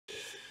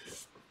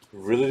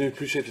Really do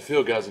appreciate the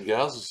field, guys and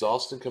gals. This is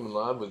Austin coming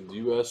live with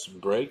US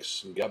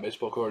Breaks and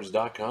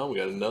GotBaseballCards.com. We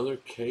got another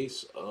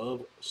case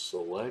of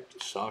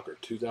Select Soccer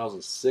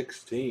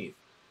 2016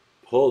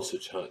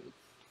 Pulisic hunting.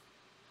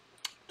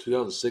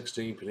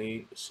 2016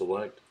 Panini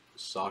Select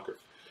Soccer.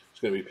 It's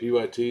going to be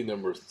PYT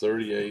number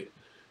 38.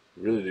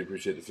 Really do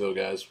appreciate the field,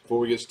 guys. Before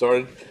we get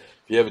started,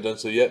 if you haven't done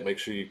so yet, make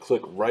sure you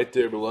click right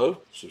there below.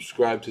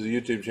 Subscribe to the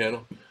YouTube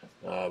channel.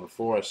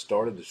 Before I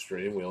started the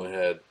stream,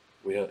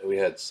 we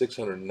had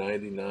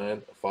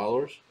 699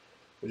 followers.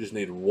 We just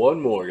need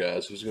one more,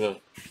 guys. Who's gonna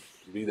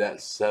be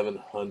that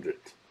 700?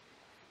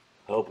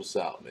 Help us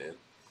out, man.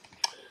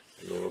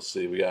 And then we'll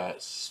see. We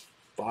got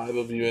 5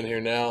 of you in here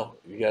now.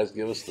 You guys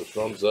give us the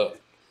thumbs up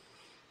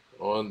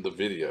on the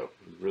video.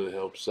 It really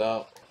helps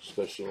out,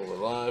 especially when we're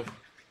live.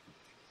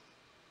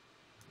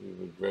 We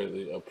would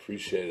greatly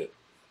appreciate it.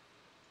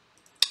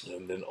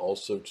 And then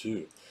also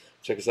too,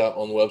 check us out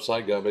on the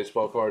website,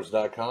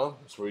 GotBaseballCards.com.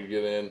 That's where you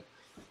get in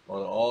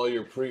on all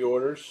your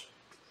pre-orders.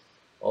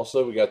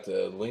 Also, we got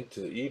the link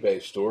to the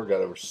eBay store.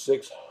 Got over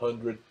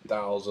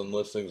 600,000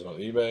 listings on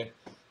eBay,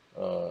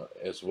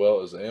 as well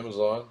as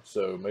Amazon.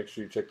 So make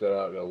sure you check that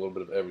out. Got a little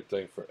bit of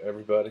everything for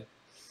everybody.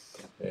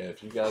 And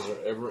if you guys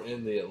are ever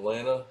in the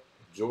Atlanta,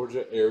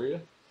 Georgia area,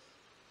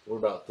 we're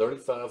about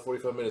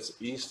 45 minutes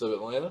east of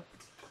Atlanta.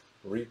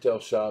 The retail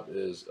shop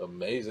is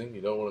amazing.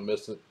 You don't want to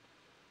miss it.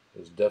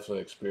 It's definitely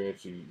an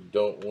experience you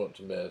don't want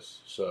to miss.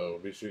 So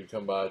be sure you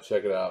come by,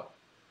 check it out.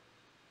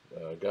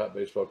 Got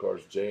Baseball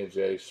Cards,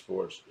 J&J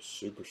Sports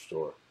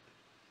Superstore.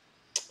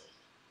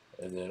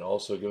 And then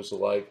also give us a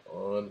like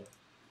on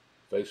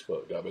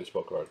Facebook, Got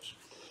Baseball Cards.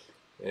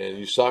 And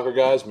you soccer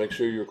guys, make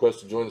sure you request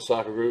to join the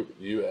soccer group,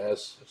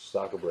 US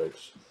Soccer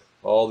Breaks.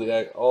 All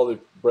the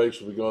breaks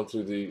will be going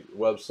through the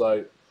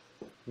website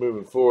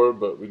moving forward,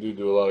 but we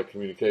do a lot of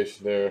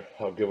communication there.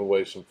 I'll give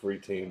away some free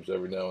teams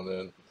every now and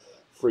then,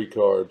 free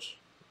cards,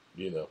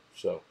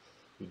 So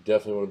you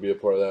definitely want to be a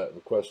part of that.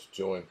 Request to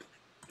join.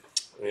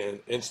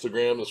 And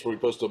Instagram, that's where we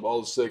post up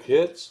all the sick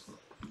hits.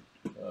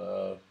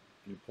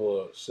 You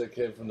pull a sick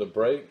hit from the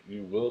break,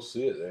 you will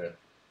see it there.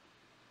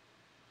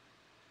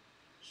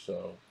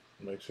 So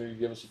make sure you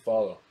give us a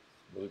follow.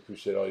 Really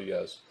appreciate all you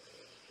guys.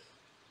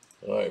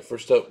 All right,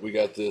 first up, we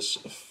got this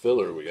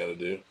filler we got to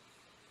do.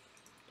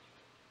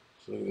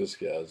 So look at this,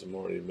 guys. I'm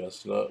already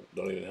messing up.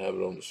 Don't even have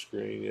it on the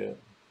screen yet.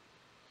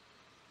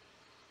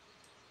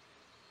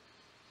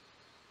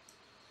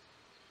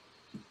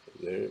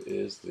 There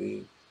is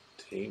the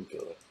team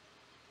filler.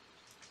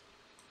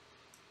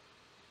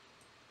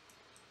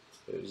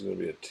 There's going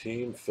to be a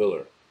team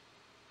filler.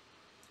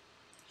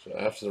 So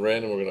after the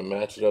random, we're going to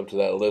match it up to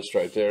that list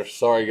right there.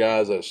 Sorry,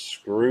 guys, I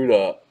screwed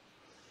up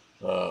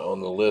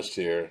on the list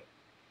here.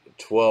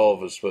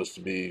 12 is supposed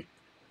to be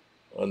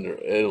under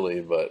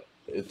Italy, but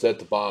it's at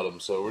the bottom,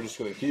 so we're just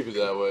going to keep it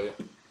that way.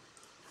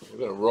 We're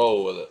going to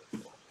roll with it.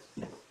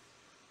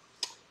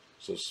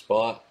 So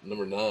spot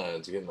number 9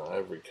 is getting the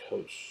Ivory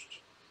Coast.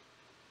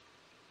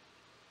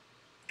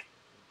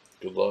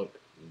 Good luck.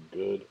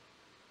 Good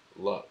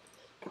luck.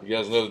 You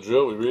guys know the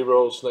drill. We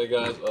re-roll snake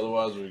eyes.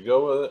 Otherwise, we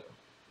go with it.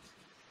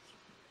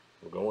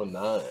 We're going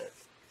 9.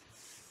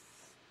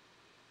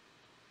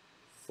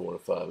 4 to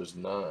 5 is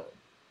 9.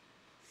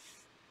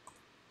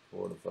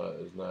 4 to 5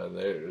 is 9.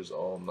 There is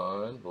all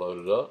 9.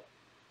 Load it up.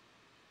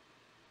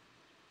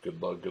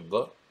 Good luck. Good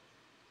luck.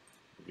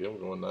 Again,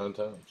 we're going 9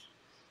 times.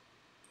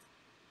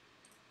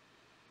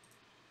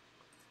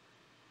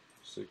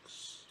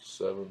 6,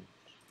 7,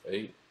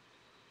 8,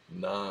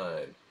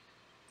 9.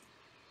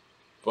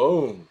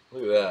 Boom.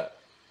 Look at that.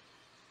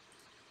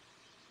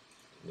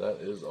 That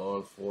is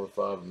on 4,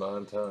 5,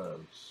 9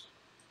 times.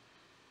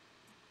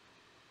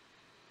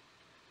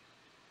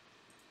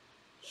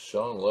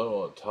 Sean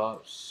Lowe on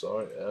top.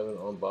 Sorry, Evan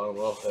on bottom.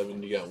 Well,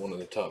 Evan, you got one of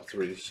the top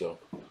 3, so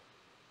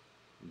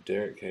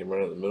Derek came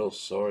right in the middle.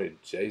 Sorry,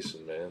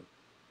 Jason, man.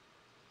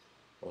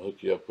 I'll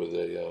hook you up with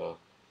a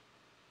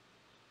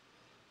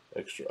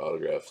extra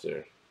autograph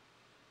there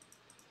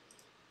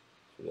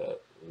for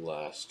that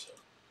last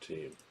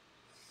team.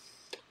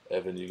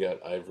 Evan, you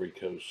got Ivory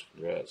Coast.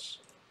 Congrats.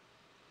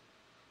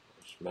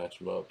 Let's match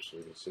them up so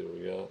we can see what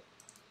we got.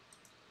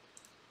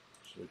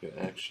 So we can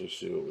actually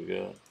see what we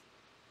got.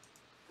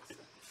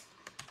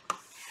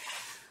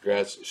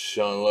 Congrats,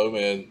 Sean Lowe,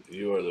 man.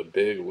 You are the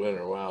big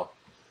winner. Wow.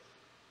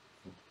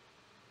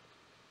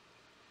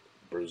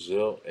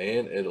 Brazil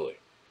and Italy.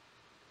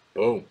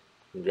 Boom.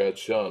 Congrats,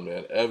 Sean,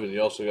 man. Evan,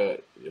 you also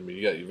got,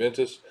 you got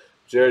Juventus.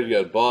 Jared, you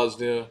got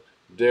Bosnia.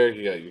 Derek,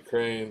 you got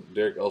Ukraine.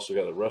 Derek also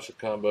got a Russia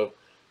combo.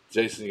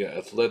 Jason, you got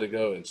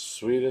Atletico in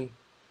Sweden.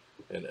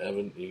 And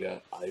Evan, you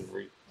got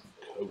Ivory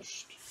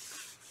Coast.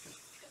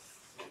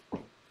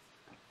 All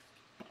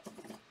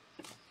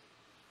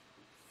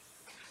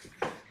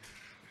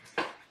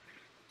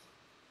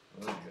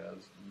right,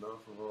 guys,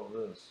 enough of all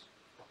this.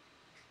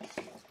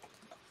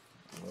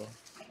 Well,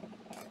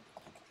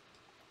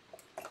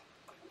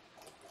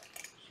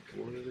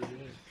 support it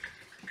again.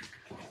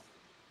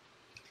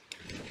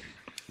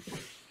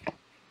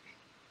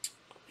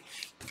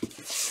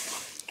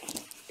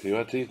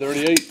 PYT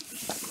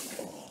 38.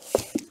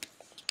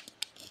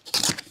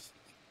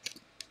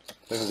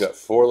 think we got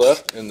 4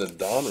 left in the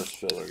Donruss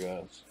filler,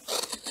 guys.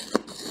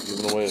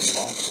 Giving away a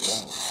box of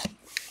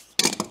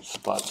that.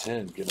 Spot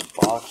 10, get a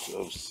box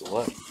of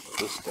select of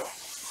this stuff.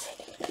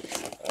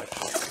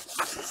 Actually,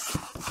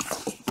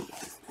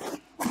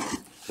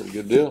 pretty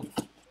good deal.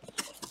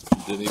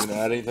 Didn't even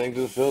add anything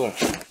to the filler.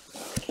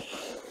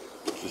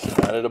 Just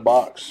added a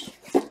box.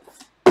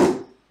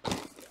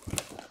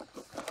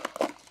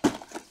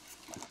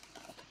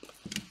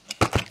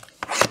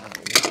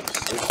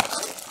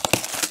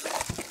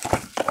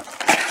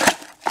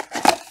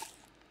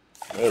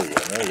 There we go.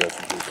 Now we got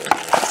some people in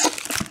here.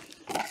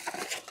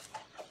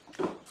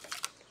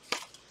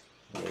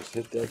 Let's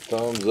hit that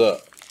thumbs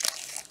up.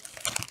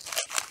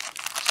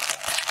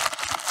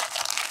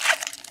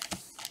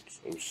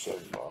 So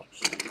 7 box.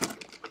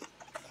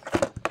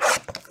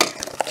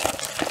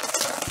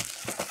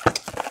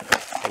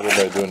 How's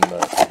everybody doing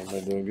tonight?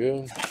 Everybody doing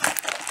good?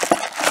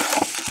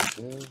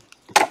 Yeah.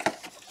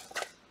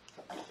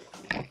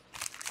 I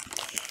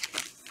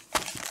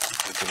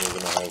think we're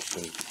gonna have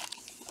some.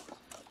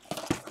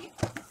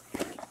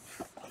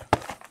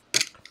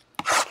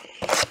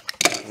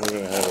 We're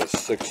going to have a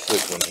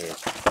 6-6 one here.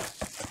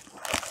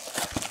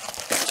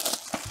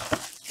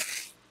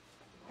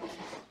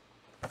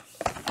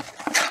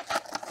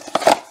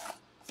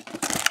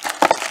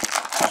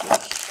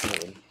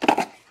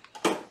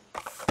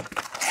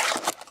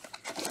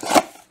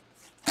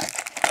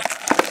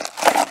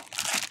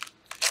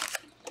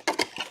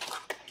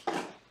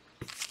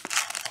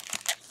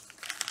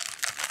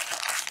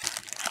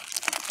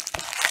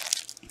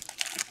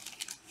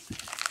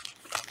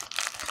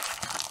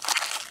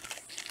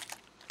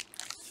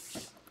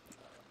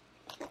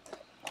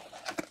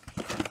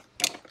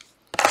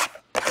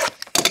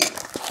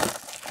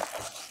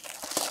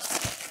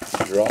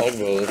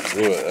 Loganville, let's do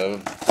it,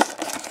 Evan.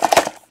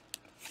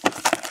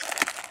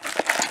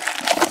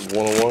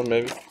 101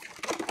 maybe?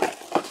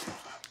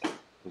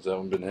 Has that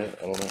one been hit?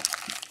 I don't know.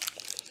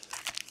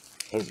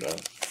 Hope not.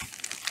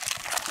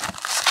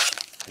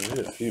 We hit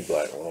a few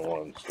black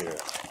 101s here.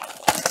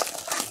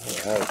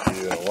 I haven't had a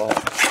few in a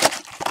while.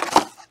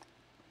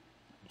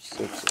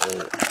 6, 8, 8.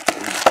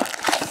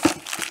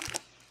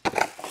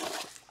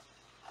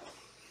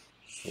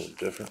 It's a little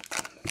different.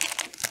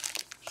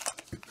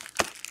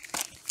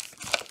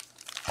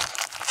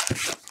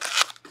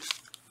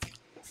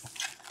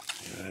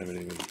 I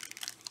haven't even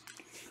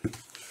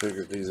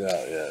figured these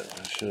out yet.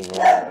 I should have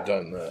already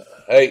done that.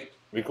 Hey,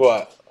 be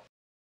quiet.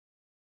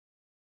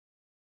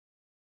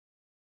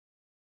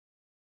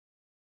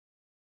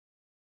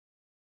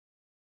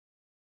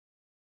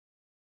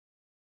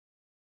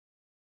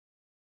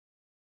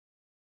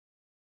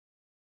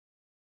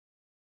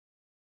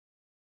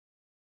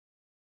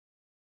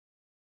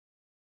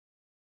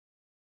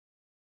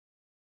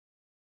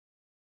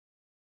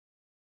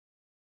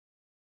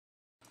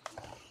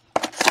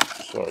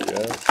 Sorry,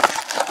 guys.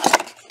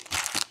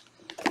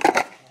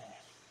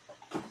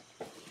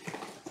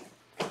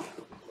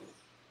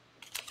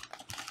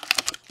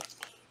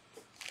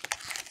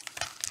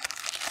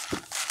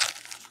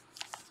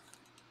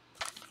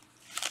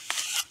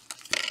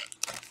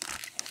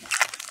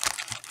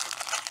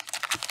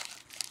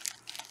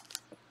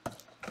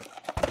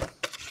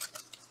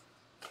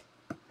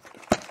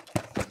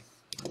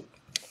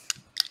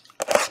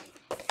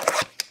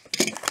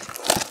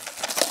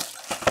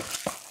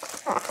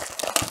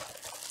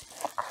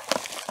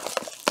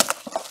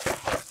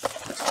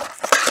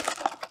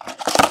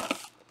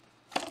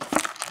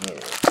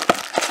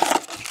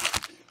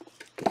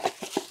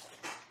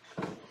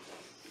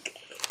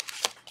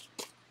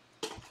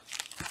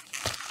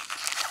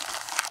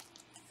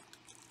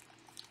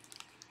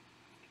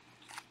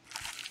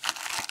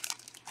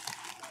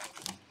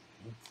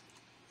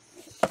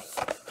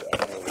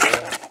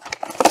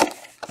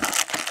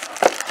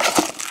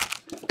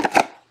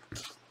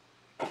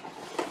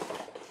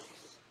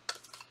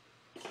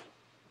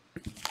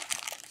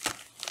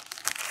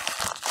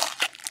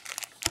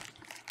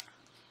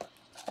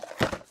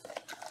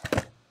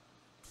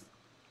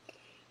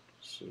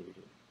 See if we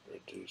can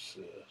reduce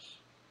this.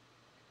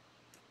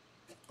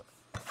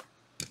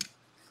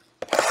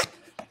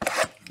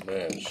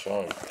 Man,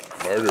 Sean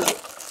murdered it.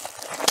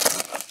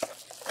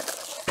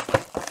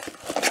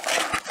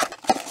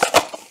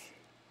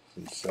 It's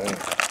insane.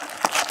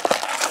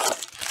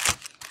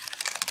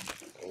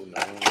 Oh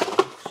no.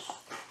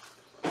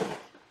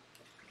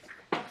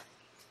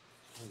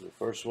 The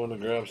first one to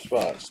grab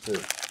spots, too.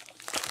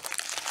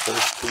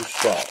 First 2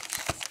 spots.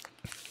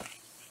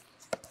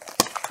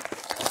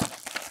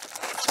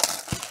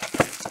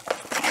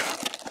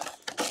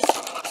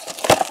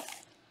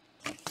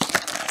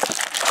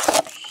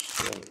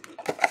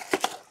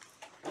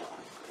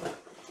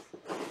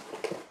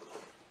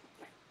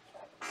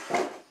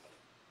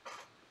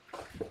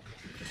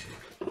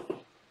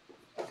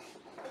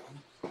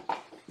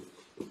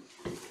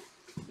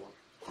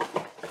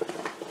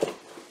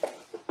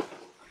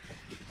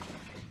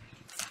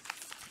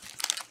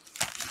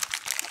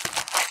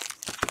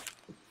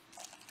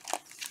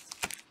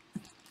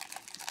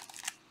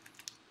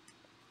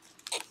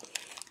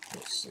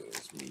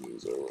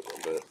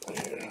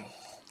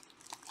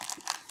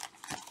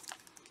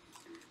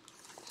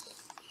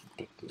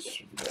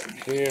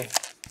 here.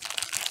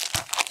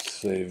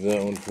 Save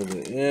that one for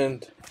the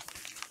end.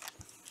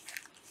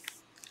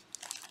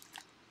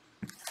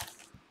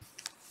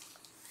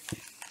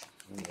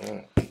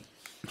 Alright.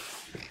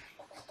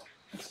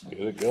 Let's get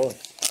it going.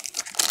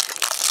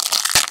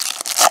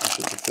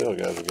 Appreciate the fill,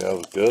 guys and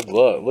gals. Good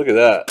luck. Look at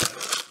that.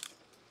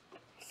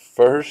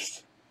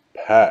 First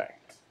pack.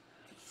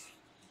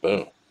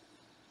 Boom.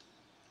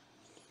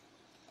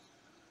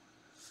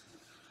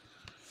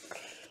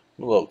 A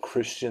little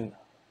Christian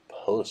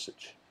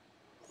Pulisic.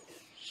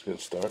 Just gonna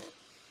start.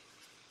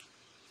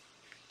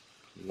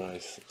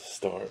 Nice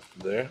start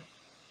there.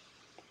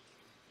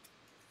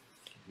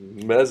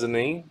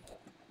 Mezzanine.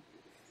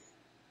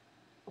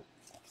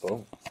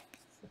 Boom.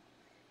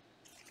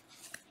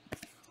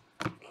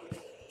 Let's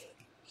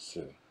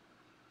see.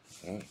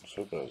 Alright, let's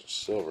hope that was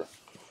silver.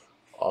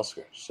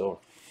 Oscar, silver.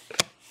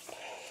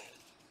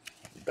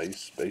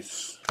 Base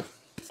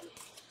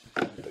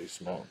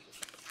mount.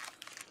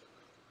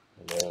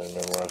 I don't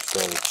remember where I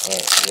started.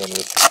 Alright, we're on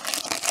this one.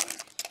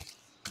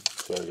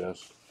 Sorry,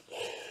 guys.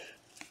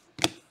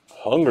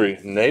 Hungry,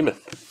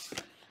 Namath.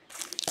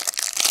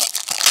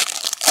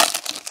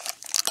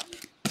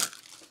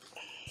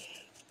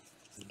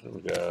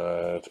 We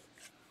got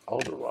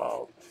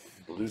Alderweireld,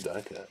 blue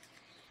die cut.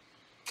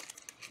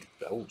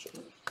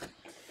 Belgium.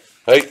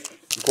 Hey,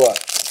 be quiet.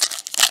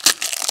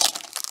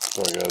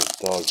 Sorry guys, the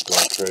dog's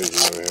going crazy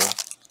over here.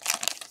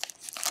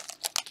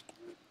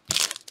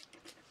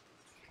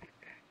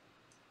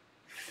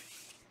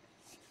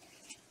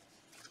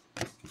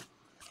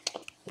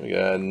 We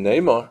got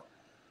Neymar.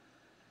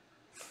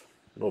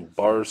 Little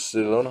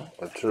Barcelona,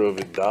 Arturo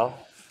Vidal.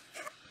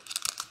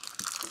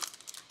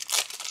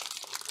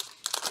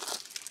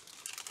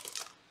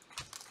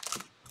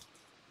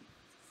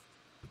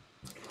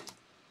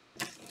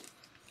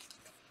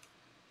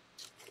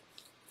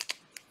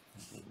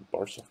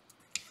 Barca.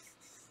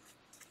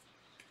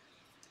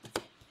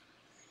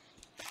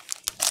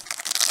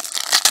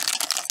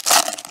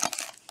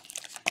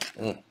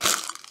 Let's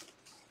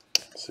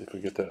see if we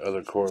get that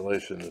other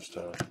correlation this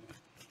time.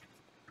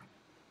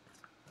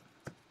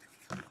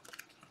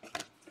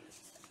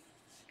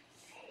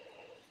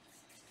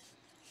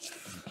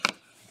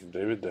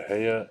 David De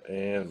Gea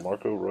and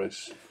Marco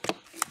Reus,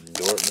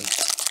 Dortmund.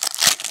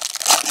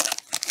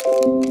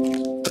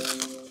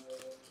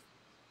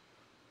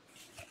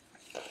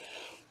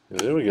 And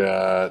then we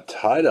got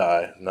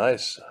tie-dye,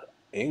 nice,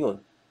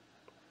 England.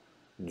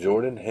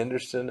 Jordan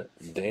Henderson,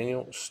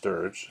 Daniel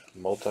Sturridge,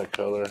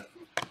 multicolor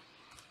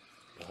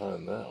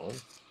behind that one.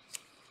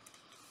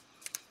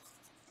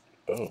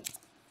 Boom.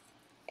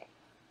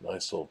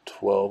 Nice little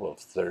 12 of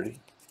 30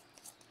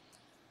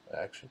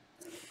 action.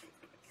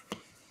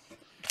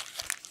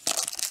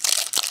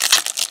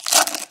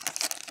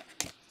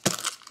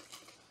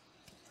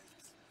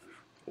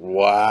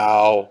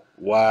 Wow,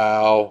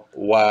 wow,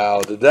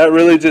 wow. Did that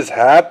really just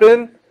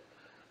happen?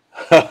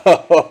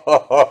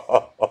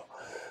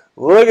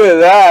 Look at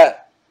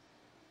that.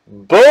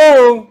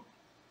 Boom.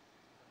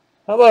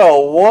 How about a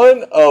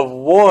 1 of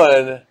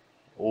 1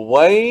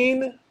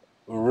 Wayne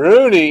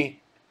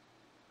Rooney?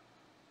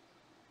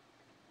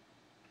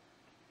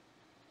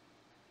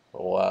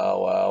 Wow,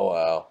 wow,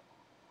 wow.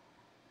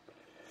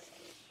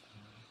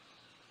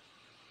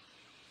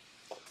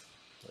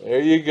 There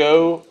you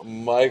go,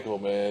 Michael,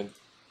 man.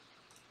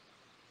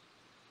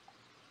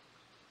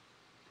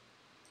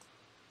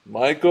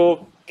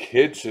 Michael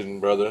Kitchen,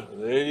 brother.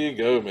 There you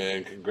go,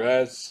 man.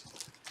 Congrats.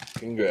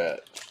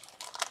 Congrats.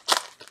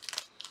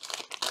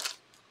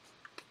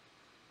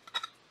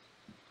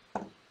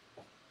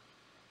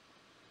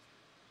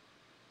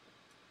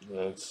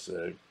 That's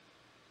sick.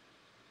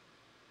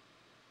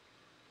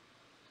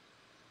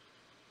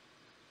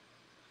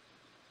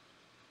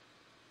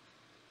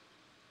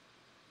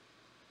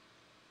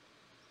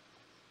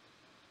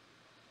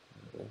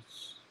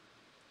 That's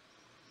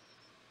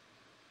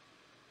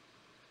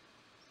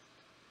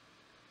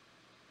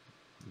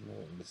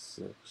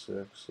 96.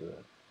 Let's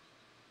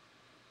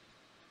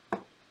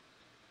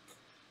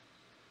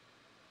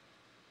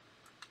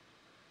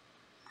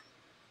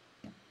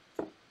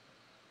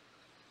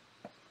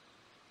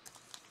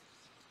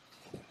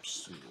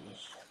see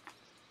this.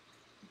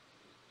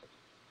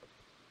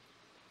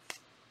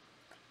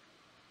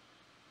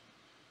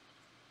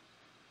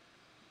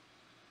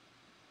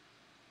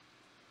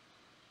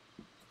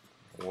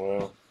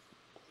 Well,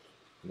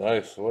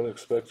 nice. I wasn't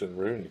expecting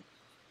Rooney.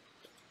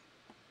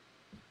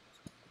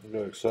 I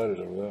got excited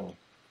over that one.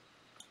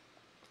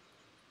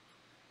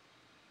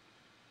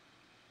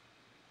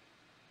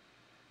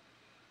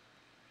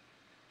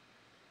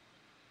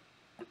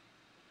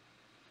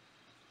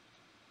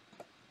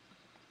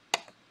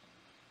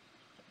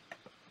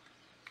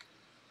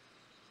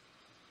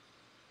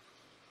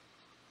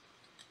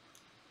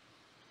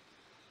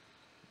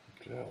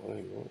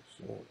 Golly, what's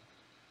that?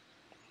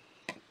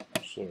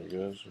 Sorry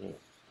guys,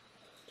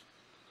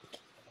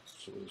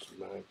 so this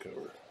bag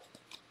cover.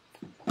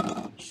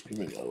 Just give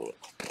me another one.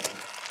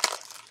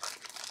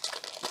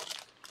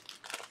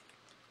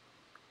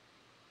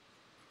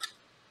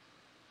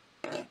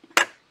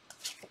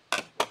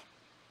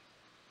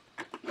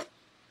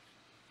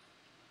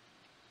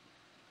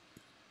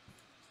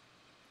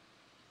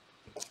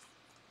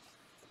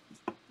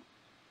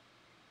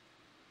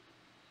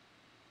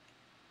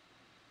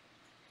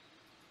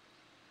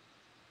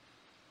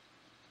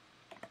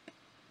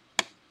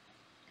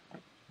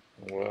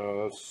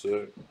 Wow, that's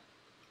sick.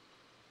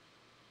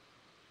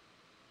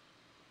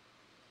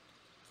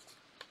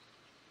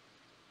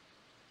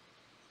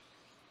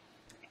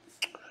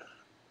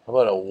 How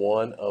about a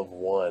 1 of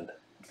 1?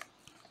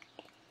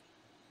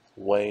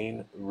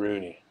 Wayne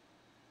Rooney.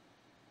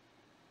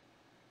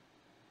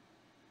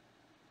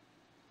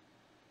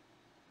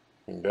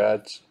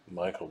 Congrats,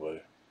 Michael,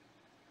 buddy.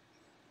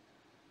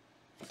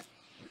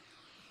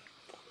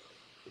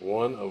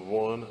 1 of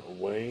 1,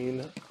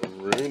 Wayne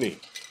Rooney.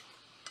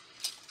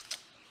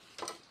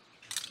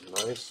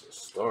 Nice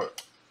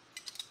start.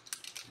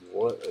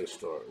 What a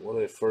start.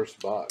 What a first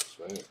box,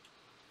 man.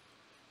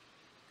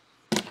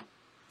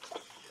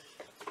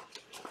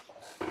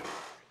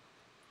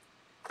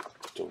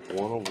 It's a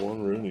 1 of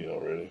 1 Rooney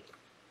already.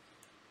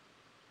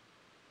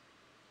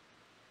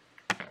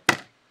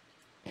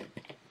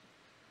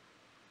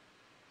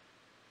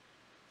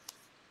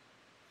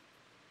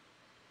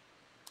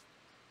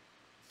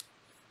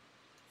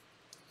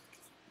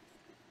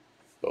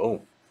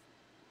 Boom.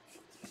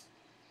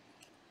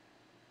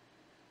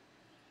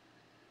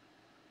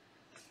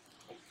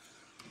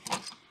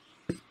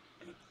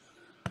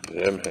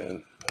 Yeah,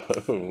 man.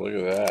 Look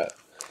at that.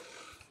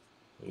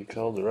 He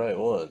called the right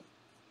one.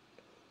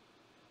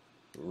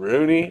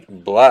 Rooney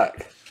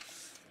Black.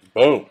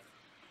 Boom.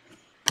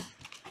 I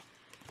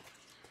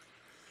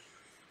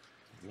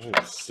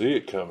didn't see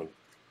it coming.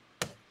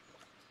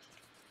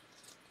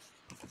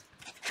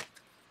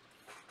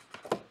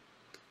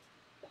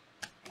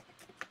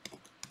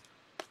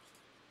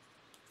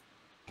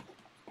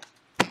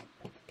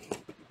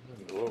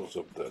 What was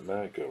up with that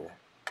mag cover?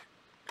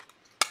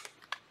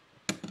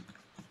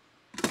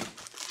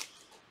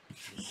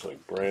 It's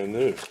like brand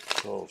new.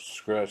 It's all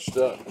scratched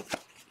up.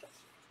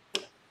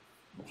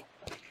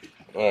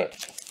 Alright.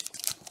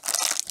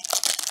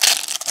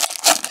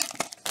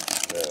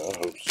 Yeah, I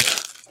hope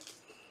so.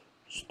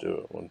 Let's do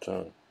it one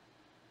time.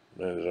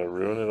 Man, did I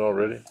ruin it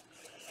already?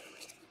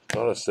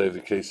 Thought I saved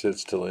the case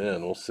hits till the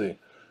end. We'll see.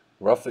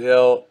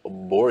 Rafael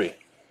Bori.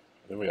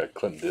 Then we got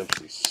Clint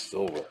Dempsey,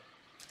 silver.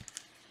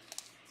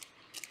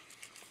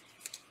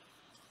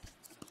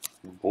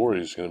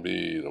 Bori's going to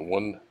be the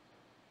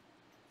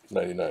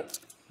 199.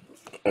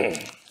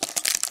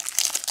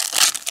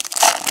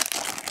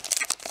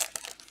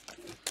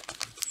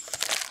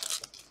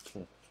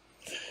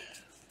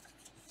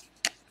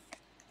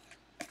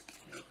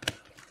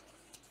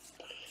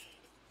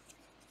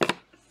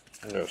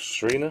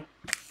 Serena.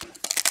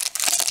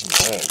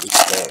 Alright, good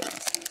start.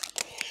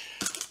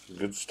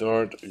 Good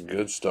start,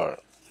 good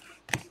start.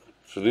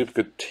 Philippe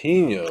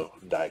Coutinho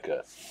die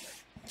cut.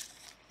 It's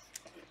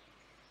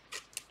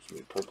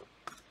gonna be purple.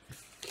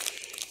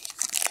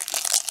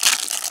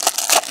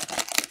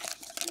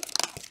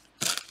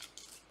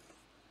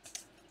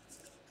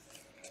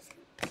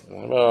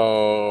 What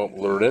about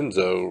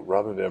Lorenzo,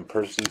 Robin Van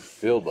Persie,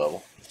 field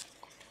level?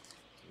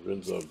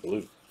 Lorenzo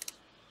blue.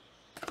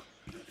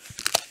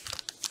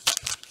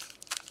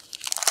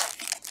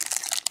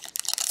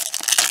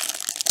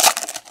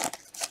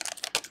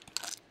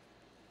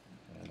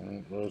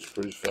 That was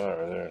pretty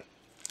fire there.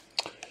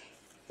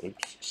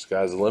 Oops,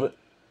 sky's the limit.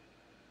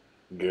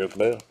 Gareth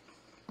Bale.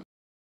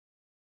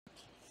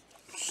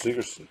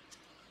 Segerson.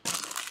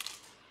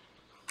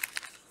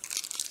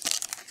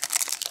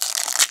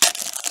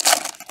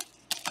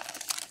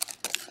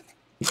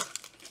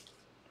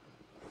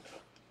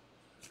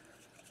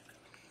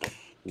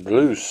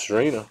 Blue,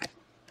 Serena.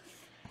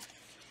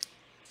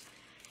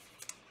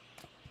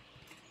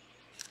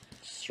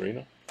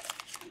 Serena.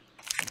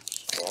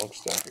 Wrong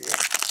stack again.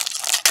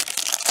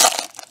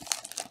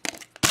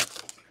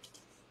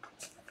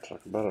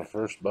 Talk about our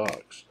first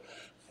box.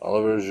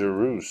 Oliver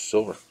Giroux,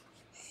 silver.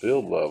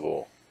 Field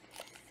level.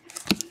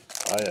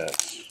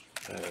 Ajax.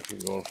 Man, I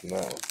keep going from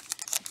that one.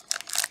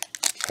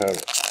 Have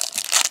it.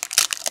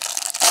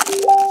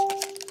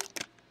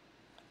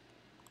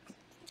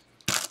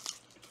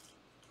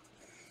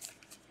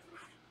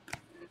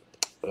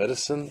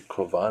 Edison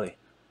Cavani.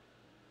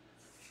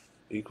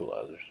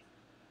 Equalizers.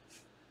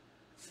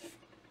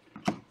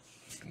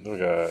 We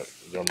got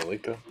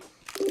Zarmalika.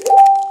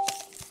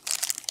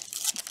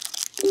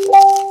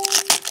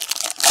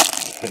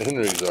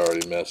 Henry's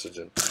already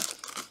messaging.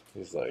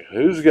 He's like,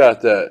 who's got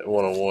that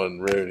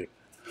 101 Rooney?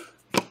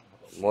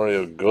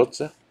 Mario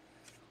Götze?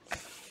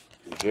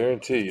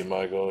 Guarantee you,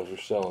 Michael, if you're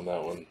selling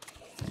that one,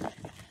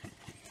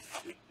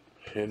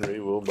 Henry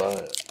will buy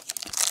it.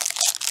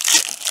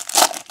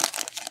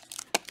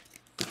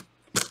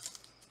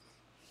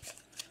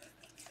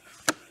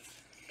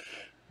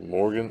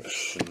 Morgan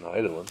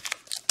Schneiderlin.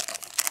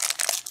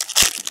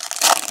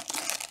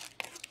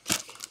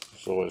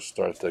 Let's always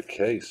start the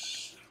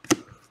case.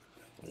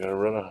 We gotta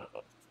run a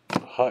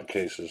hot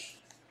cases.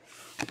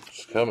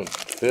 It's coming.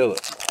 Feel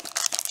it.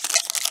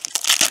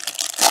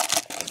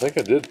 I think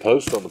I did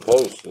post on the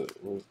post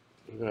that we're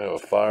gonna have a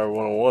fire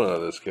 101 out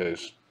of this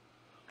case.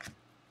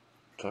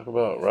 Talk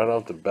about right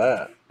off the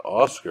bat.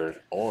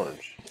 Oscar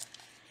orange.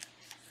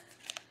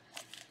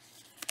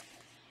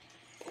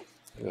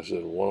 Like I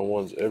said,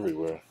 101s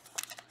everywhere.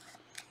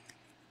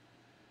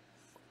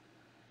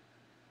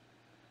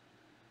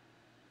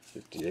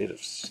 68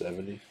 of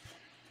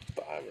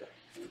 75.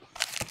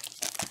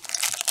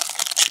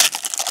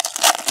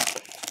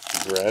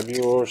 Grab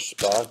your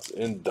spots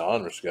in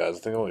Donruss, guys. I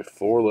think only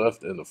 4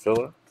 left in the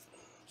filler.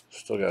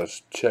 Still got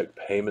to check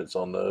payments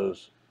on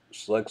those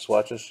select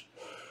swatches.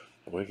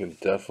 We can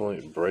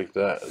definitely break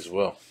that as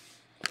well.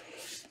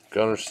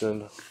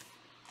 Gunnarsson,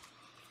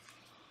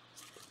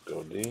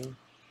 Godin.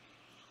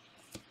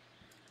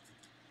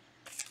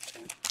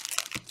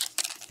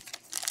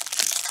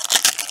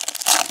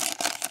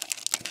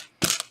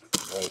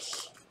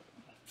 Nice.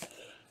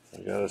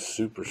 We got a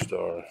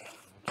superstar.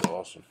 That's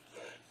awesome.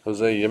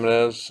 Jose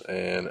Jimenez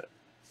and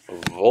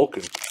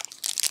Vulcan.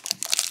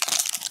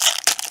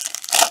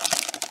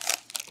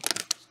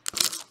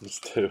 Let's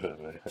do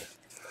it, man.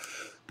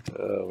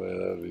 Oh, man,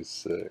 that would be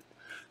sick.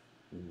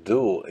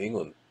 Dual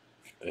England.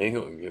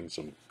 England getting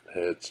some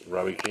hits.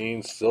 Robbie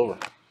Keane, silver.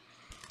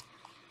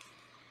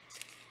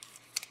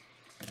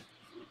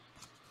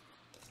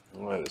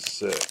 That is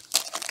sick.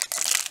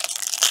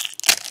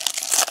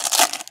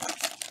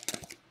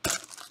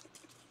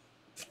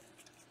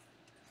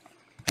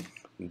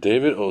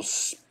 David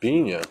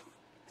Ospina.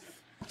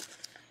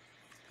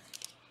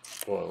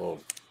 Boy, a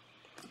little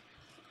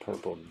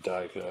purple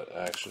die cut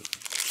action.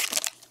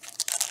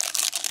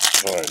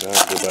 Alright, now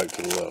I'll go back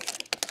to the left.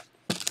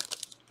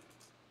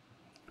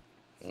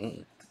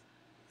 Here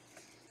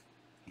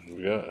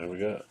we got, here we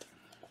got.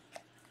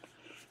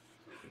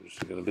 Who's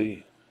it going to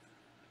be?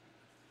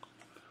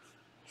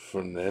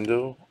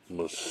 Fernando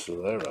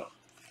Muslera.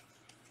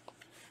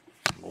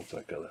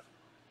 Multicolor.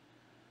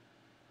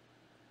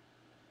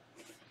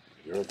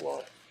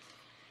 Uruguay.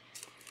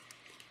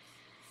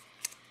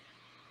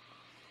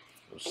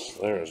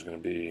 Muslera is going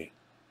to be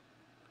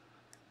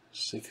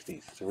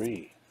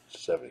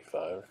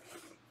 63.75.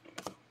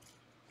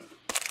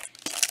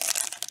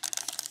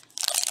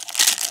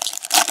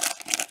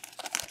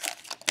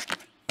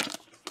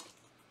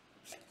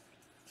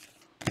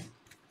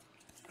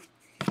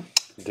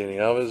 Danny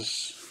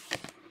Alves.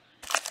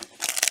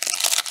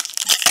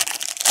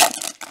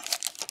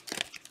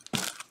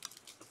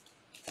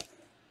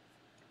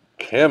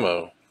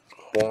 Camo,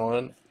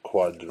 Juan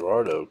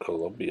Cuadrado,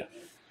 Colombia.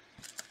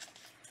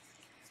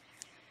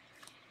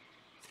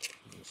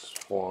 This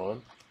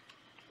Juan.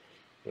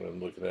 I'm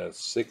looking at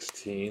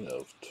 16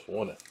 of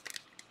 20.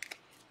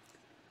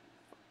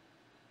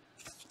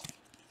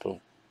 Boom.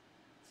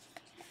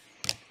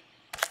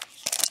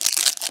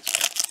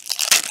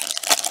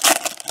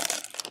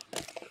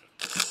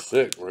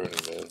 Sick Rooney,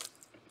 man.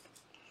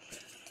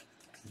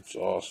 It's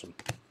awesome.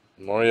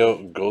 Mario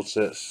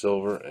Goldset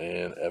Silver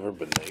and Ever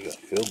Banega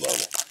field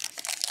level.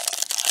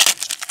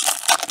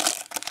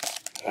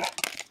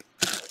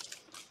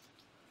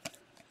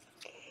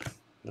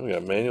 Then we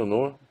got Manuel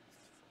Noor.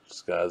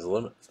 Sky's the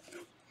limit.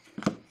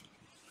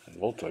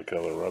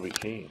 Multicolor Robbie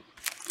Keane.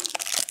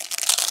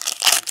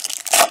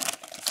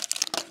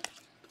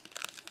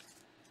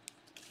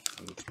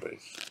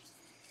 Space.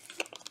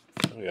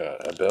 We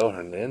got Abel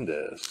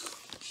Hernandez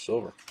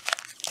silver.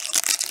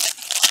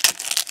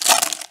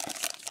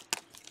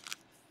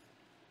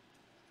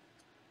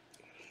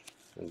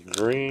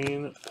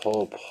 Green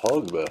Paul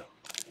Pogba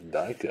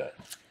die cut.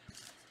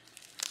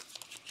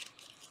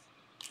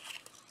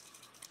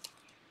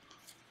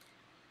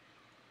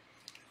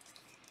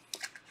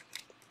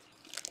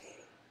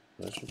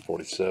 That's from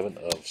 47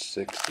 of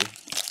 60.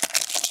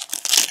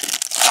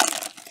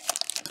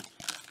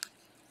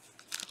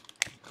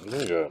 And then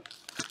we got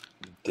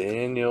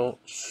Daniel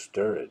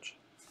Sturridge.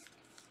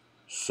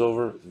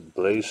 Silver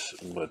Blaise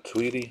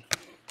Matuidi.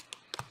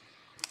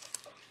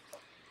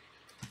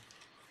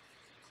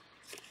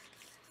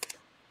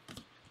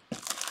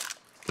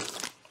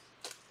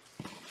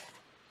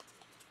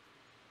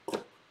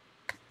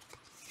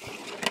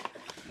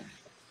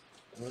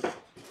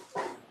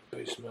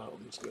 Base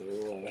Mountain's got a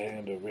little out of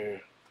hand over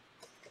here.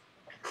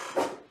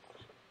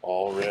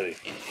 Already.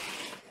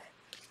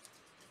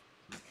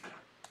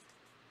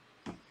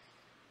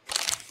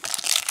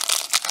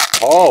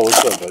 Paul,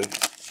 what's up, buddy?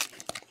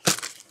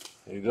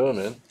 How you doing,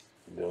 man?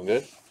 You doing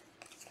good?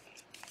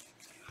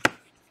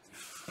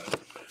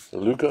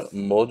 Luka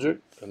Modric,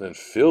 and then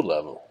field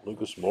level,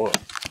 Lucas Moura.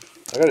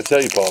 I gotta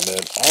tell you, Paul,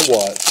 man, I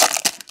watch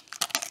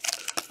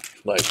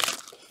like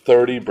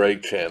 30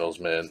 break channels,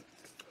 man.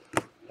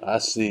 I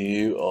see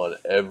you on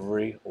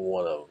every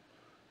one of them.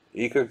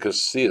 Iker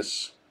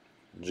Casillas,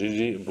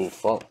 Gigi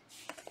Buffon.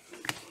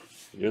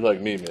 You're like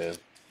me, man.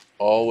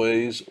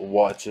 Always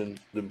watching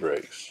the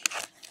breaks.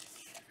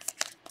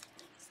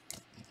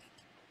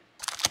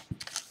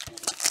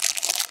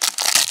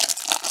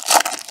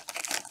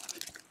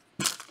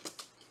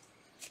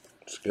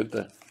 It's a good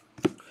thing.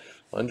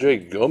 Andre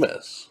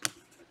Gomez.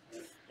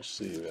 Let's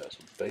see, we got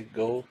some fake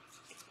gold.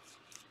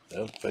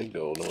 Yeah, fake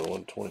gold, number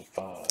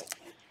 125.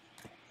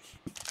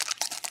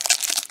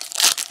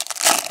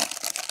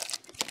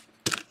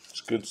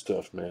 It's good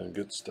stuff, man.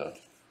 Good stuff.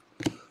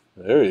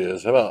 There he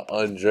is. How about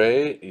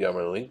Andrei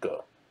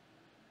Yarmolenko?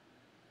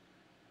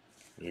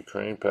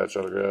 Ukraine patch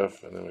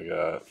autograph, and then we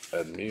got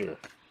Admir.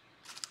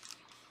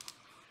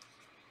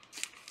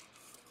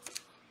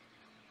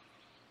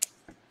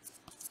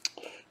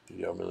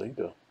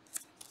 Yarmelito.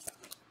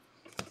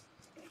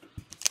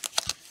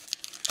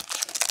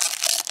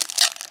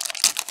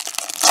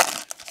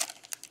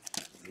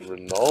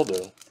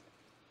 Ronaldo.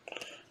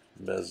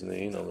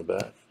 Mezzanine on the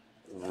back.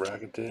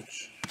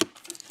 Rakitic.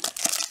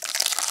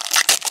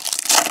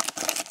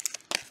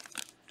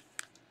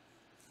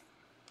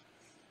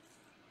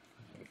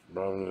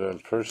 Robin Van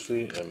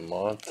Persie and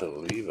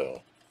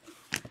Montalivo.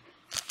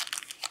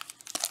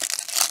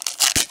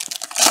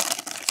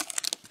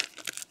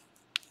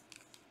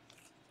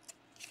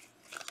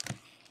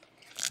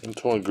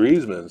 Antoine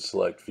Griezmann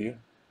select few.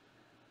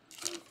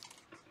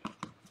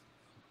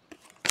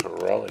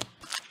 Raleigh.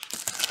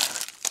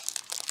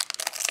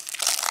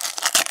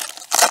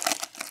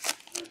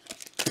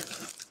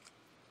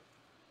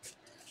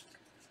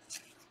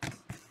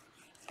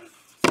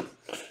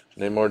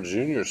 Neymar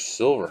Jr.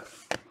 silver.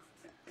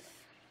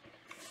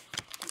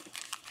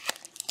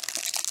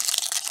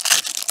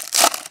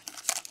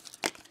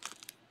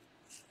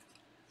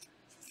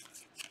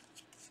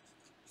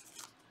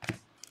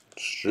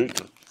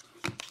 Streetman.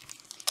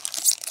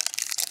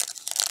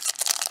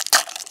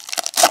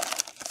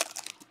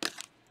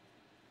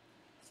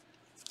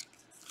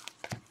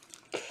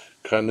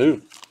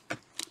 Canu.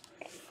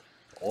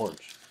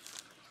 Orange.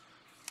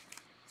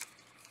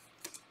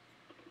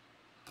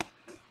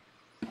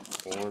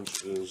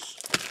 Orange is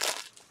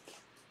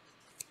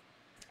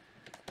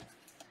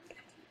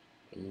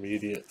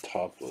immediate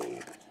top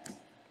load.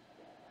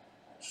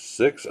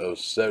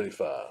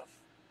 6/75.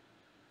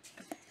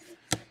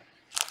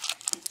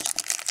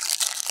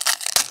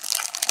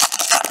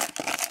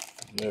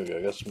 There we go.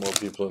 I got some more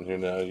people in here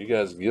now. You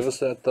guys give us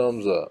that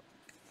thumbs up.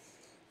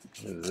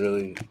 I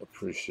really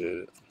appreciate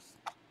it.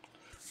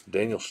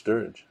 Daniel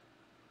Sturridge.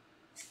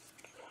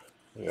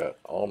 We got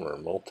Almer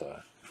multi.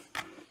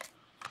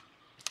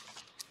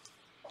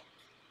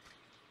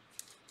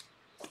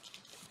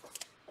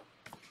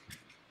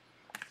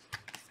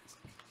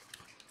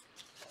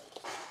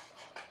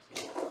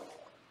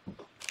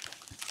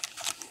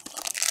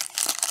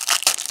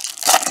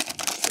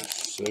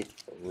 Sick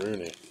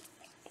Rooney.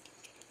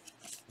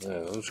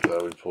 Man, I'm just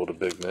glad we pulled a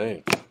big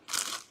name.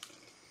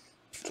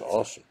 It's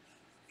awesome.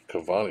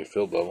 Cavani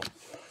field level.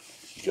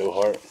 Joe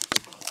Hart.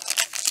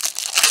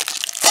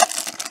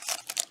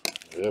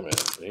 Yeah, man.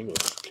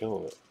 England's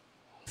killing it.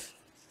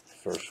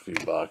 First few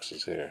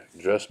boxes here.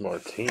 Dress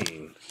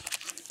Martins.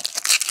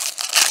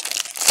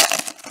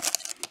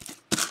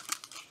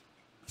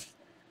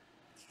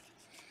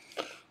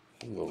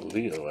 The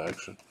Leo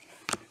action.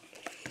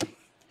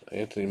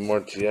 Anthony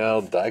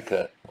Martial die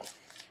cut.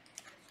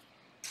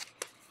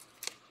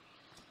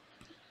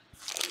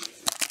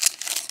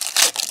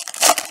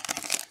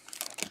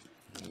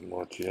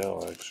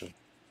 Martial action.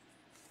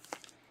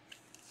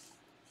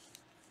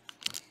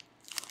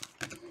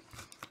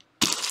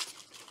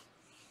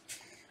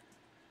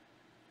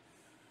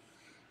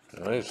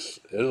 Nice.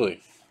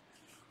 Italy.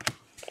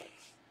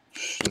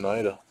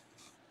 Schneider.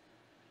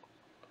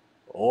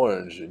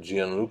 Orange.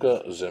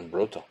 Gianluca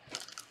Zambrotta.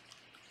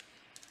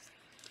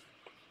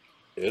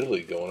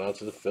 Italy going out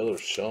to the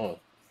fillers. Sean.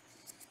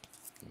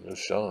 No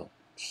Sean.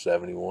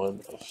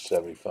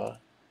 71/75.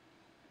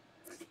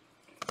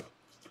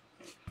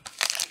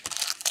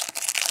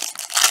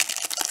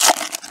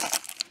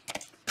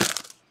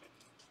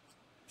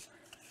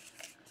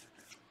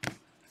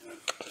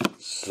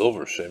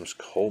 Silver. James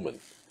Coleman.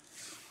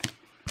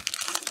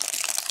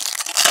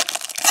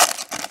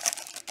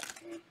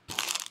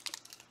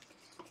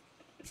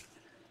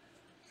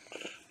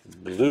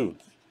 Blue.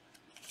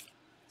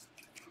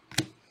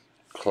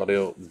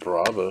 Claudio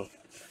Bravo.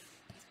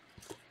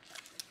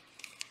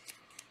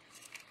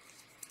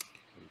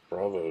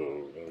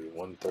 Bravo, going to be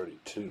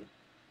 132.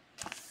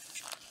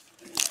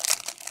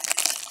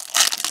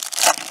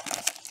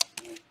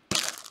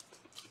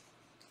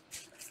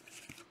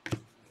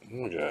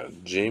 We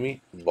got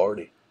Jamie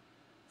Vardy.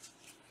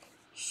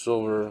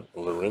 Silver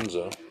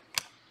Lorenzo.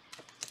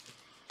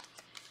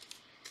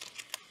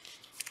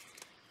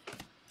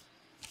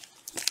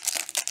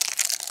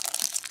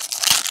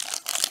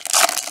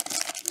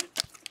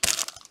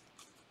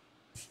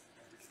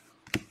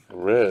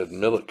 Red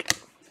Milik.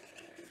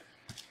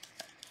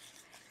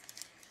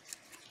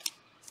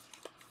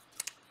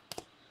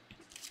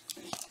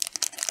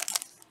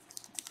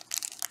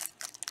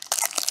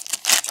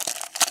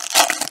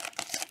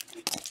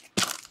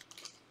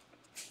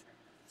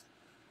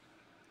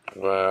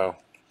 Wow,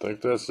 I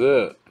think that's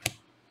it.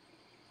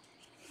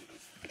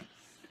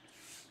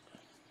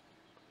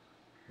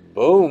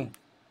 Boom.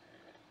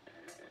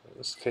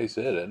 This case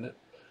it, isn't it?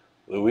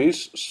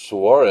 Luis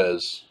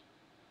Suarez.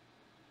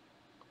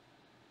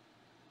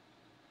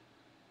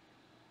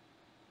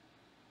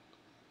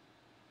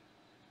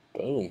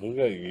 Boom. Who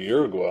got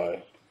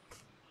Uruguay?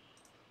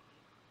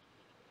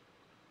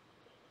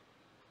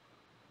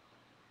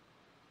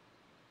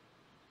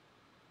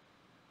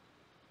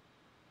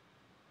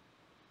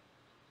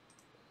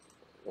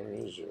 Where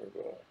is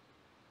Uruguay?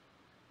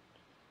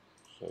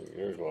 So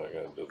Uruguay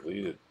got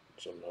deleted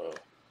somehow.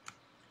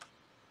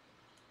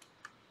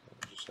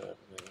 What just happened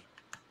here?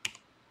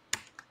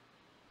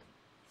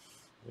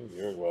 I think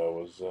Uruguay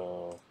was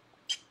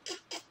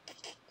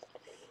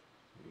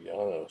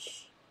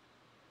Llanos.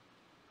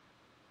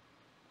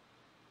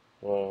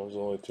 Well, it was the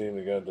only team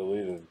that got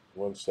deleted.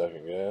 1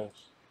 second, guys.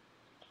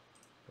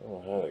 I don't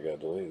know how they got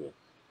deleted.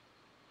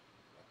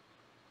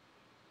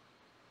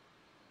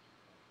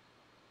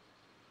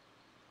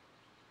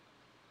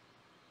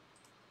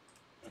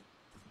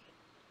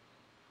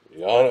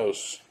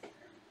 Llanos.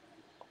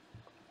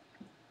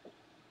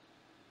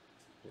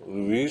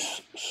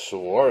 Luis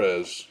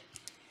Suarez.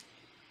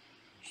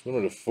 It's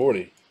number to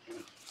 40.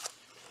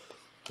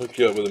 Hook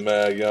you up with a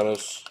mag,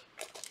 Llanos.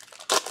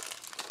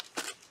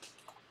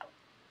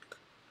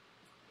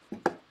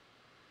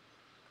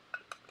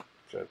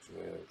 Got you,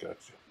 man. Got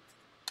you.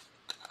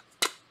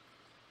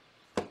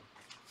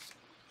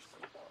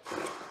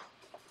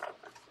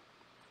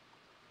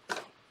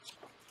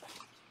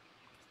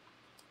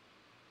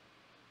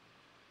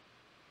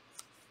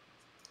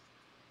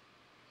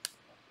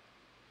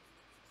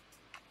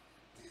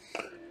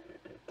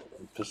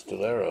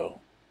 Pistolero.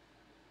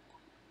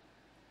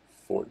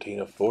 14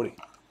 of 40.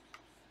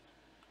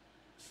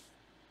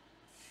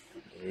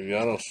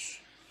 Llanos.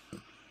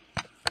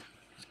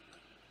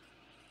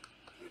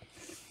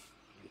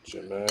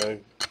 Jamag.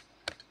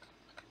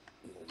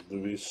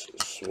 Luis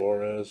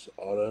Suarez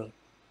auto.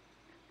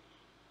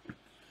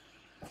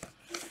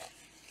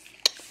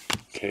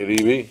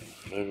 KDB.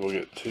 Maybe we'll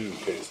get 2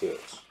 case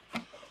hits.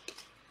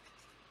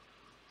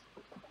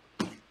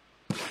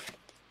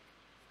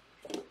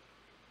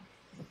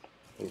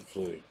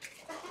 Hopefully.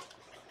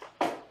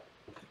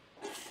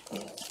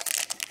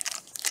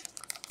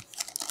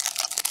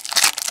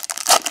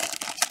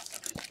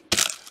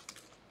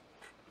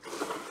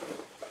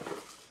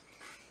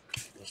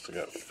 Must have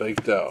got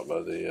faked out by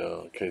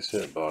the case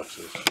hit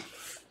boxes.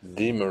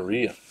 Di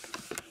Maria.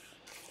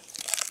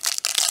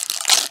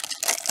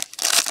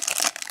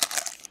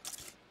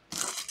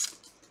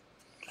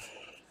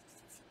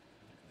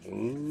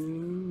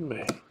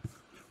 Man.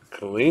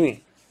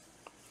 Collini.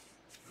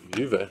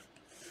 Juve.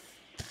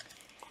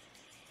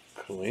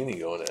 Collini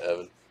going to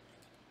Evan.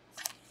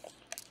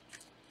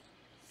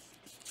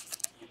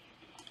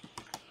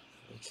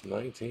 It's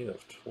 19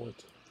 of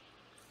 20.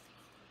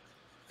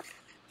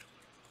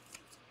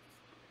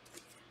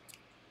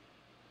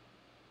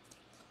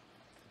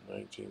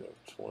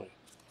 Of 20.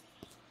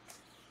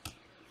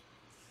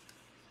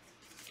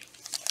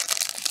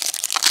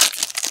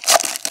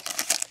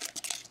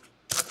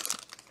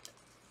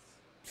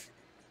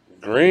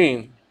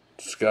 Green.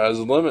 Sky's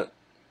the limit.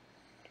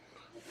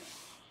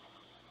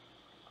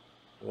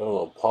 A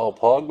little Paul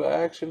Pogba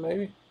action,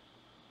 maybe?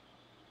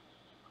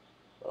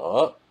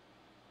 Oh,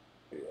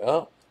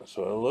 yeah, that's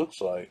what it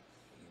looks like.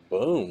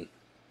 Boom.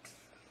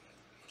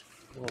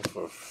 Oh,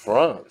 for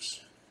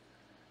France.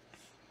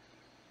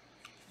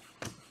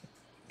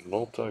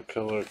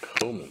 Multicolor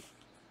Coleman.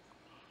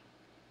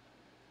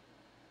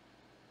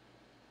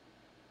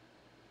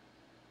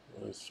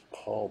 It's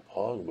Paul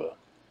Pogba.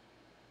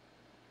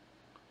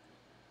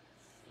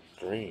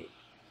 Green.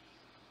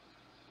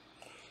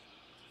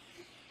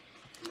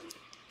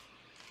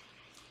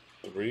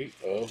 Three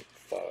of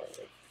 5.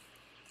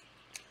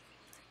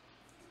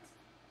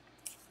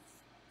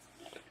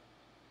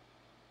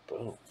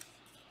 Boom.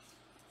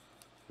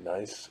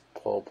 Nice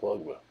Paul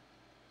Pogba.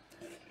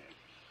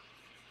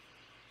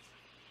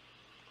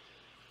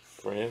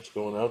 France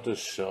going out to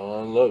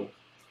Sean Lowe.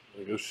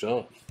 There goes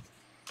Sean.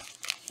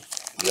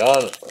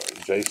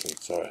 Jason,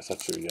 sorry, I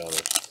thought you were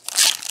Giannis.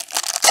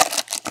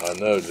 I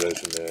know,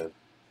 Jason, man.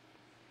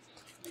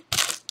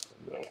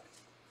 No.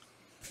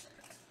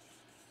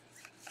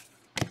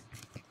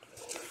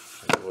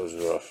 That was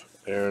rough.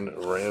 Aaron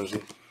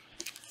Ramsey.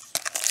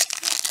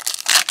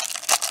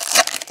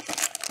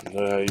 I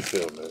know how you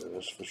feel, man.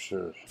 That's for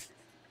sure.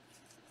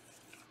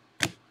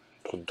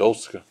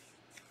 Podolska.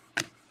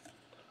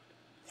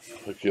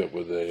 Hook you up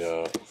with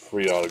a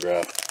free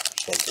autograph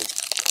or something.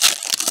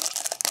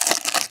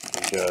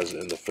 You guys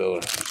in the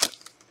filler.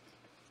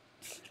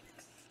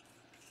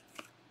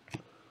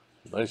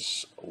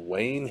 Nice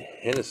Wayne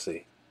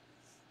Hennessy.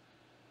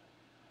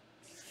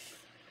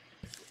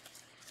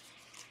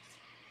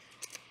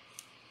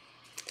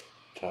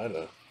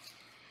 Tyler.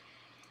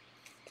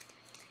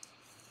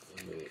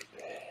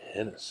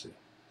 Hennessy.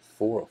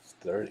 4 of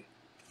 30.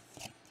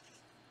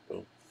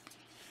 Boom.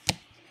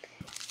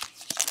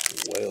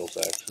 Wales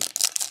action.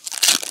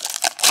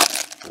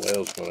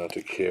 Wales going out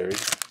to Carey.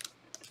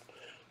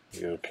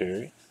 There you go,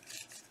 Carey.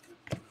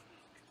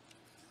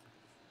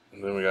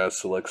 And then we got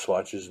select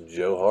swatches.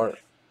 Joe Hart.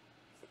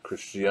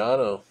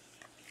 Cristiano.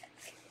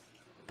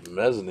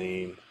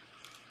 Mezzanine.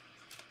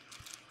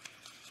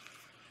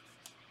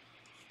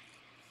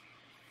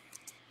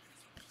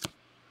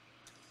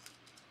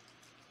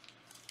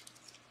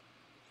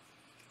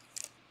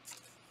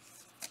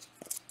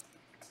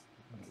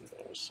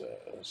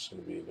 That's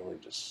going to be number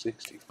to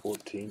 60.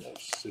 14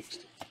 of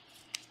 60.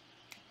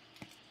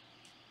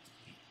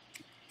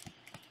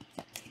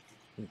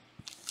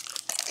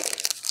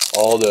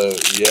 Aldo,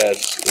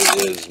 yes,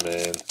 it is,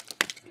 man.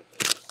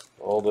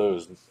 Aldo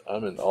is,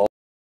 I'm in all.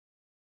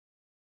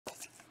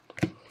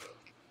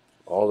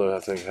 Aldo,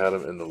 I think, had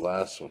him in the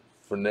last one.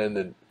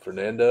 Fernando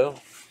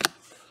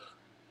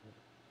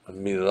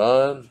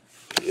Milan.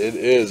 It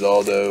is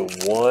Aldo,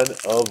 1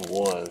 of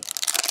 1.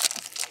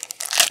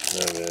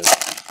 No, man.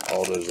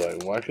 Aldo's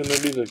like, why couldn't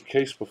that be the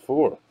case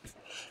before?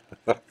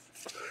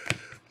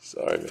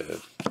 Sorry,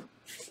 man.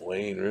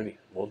 Wayne Rooney,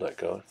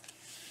 multicolor.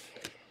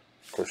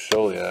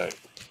 Korsholiak.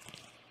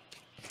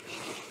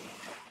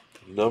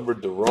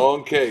 Numbered the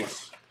wrong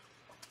case.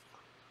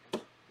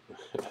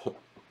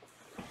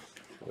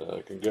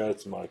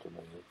 Congrats, Michael,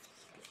 man.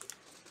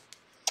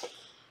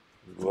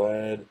 I'm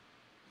glad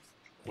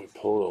we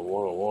pulled a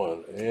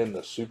 101 and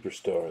the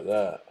SuperStore of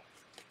that.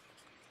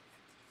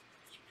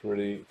 It's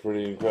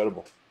pretty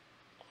incredible.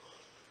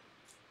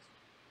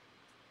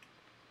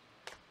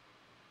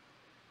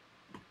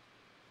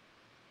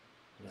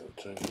 I'll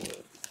tell you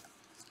what.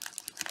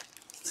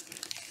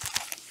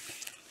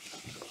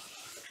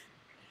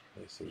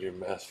 Nice to your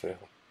mass fail.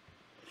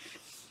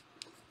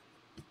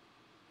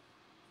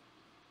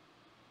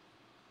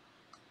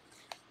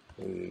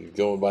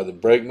 Going by the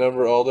break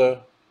number,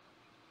 Aldo?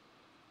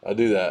 I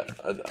do that.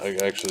 I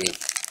actually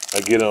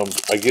get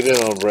in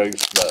on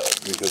breaks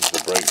because of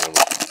the break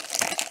number.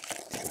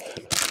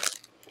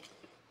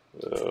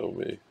 Oh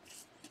me.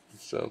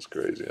 Sounds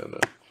crazy, I know.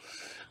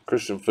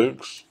 Christian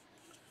Fuchs.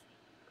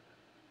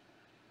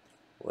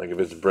 Like if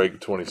it's break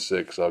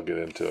 26, I'll get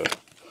into it.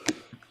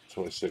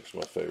 26 is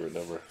my favorite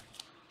number.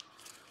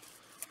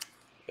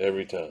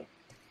 Every time.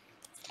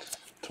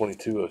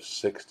 22 of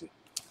 60.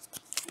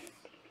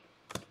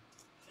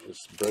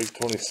 This break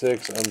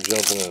 26, I'm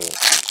jumping in it.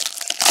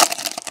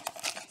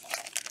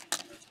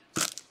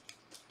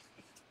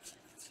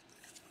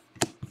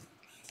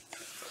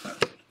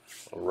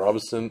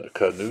 Robinson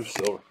Canu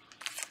silver.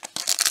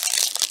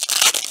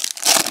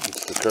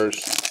 It's the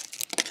curse.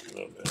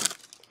 Oh,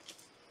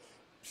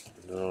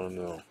 man.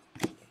 No.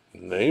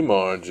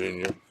 Neymar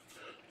Jr.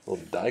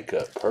 Little die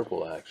cut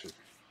purple action.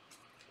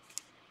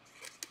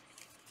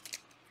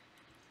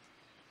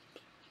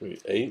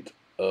 8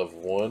 of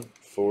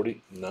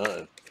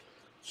 149.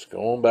 Just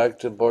going back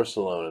to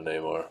Barcelona,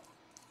 Neymar.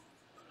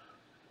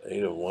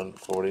 8 of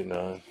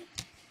 149.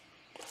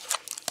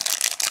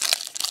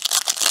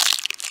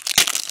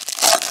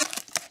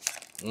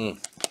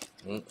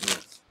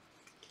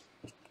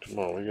 Come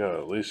on, we gotta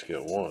at least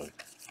get one.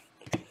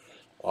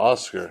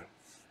 Oscar.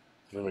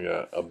 Then we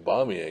got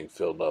Aubameyang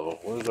field level.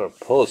 What is our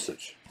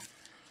Pulisic?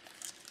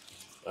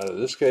 Out of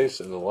this case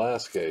and the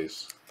last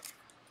case,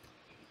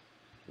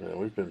 man,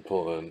 we've been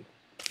pulling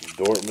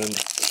Dortmund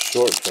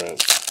short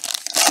print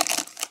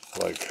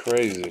like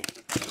crazy.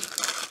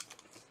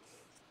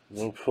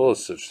 No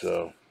Pulisic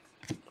though.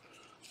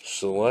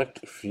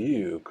 Select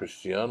few,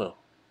 Cristiano.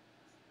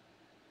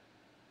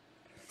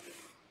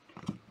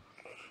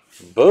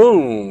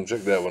 Boom!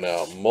 Check that one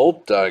out.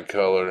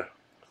 Multicolor.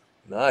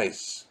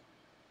 Nice.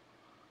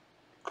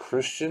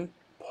 Christian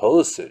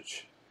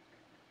Pulisic.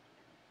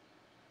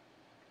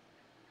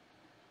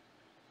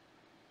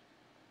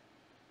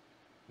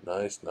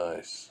 Nice,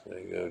 nice. There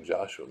you go,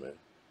 Joshua, man.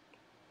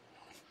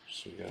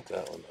 So you got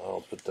that one.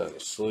 I'll put that in a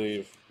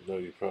sleeve, though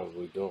you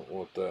probably don't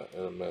want that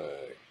in a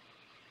mag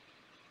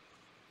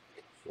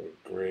for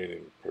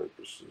grading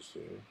purposes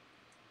here.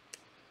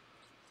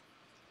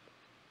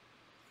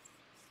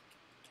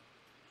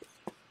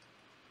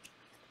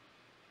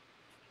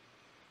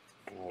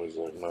 Always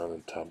like mine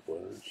in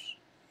Templars.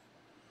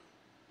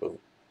 Boom.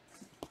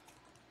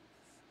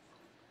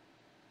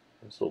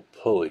 This little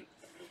pulley.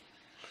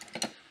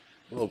 A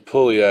little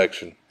pulley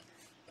action.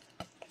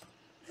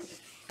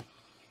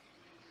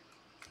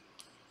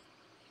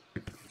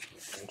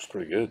 Looks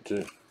pretty good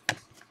too.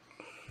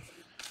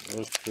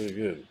 Looks pretty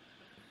good.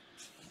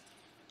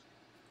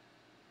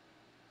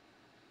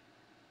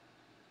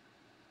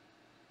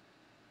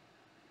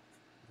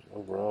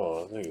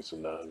 Overall, I think it's a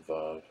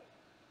 9.5.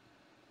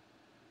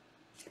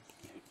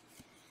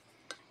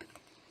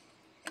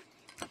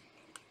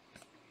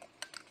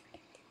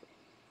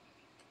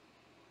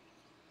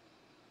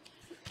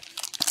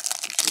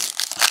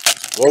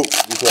 Whoa,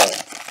 be quiet.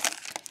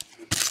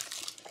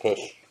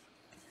 Push.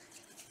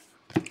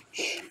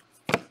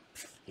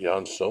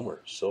 Jan Sommer,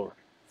 silver.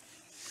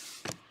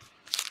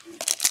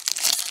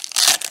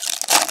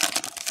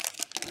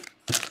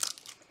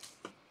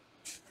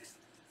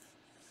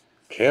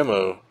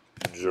 Camo,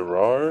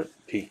 Gerard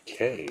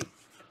Piqué,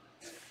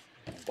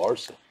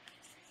 Barca.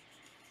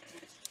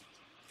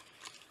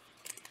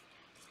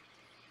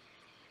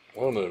 I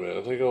don't know, man.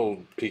 I think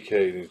old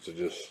Piqué needs to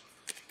just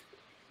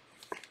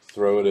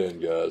throw it in,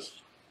 guys.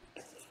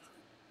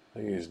 I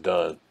think he's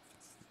done.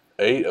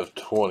 8 of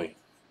 20.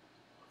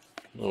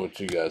 I don't know what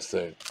you guys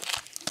think.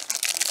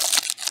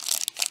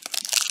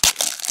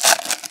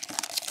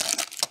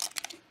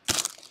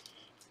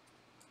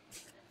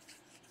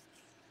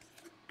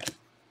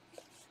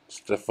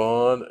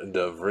 Stefan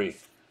Davry.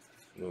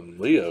 And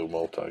Leo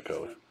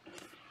multicolor.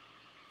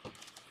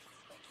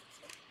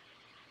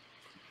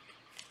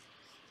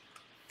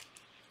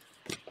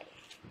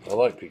 I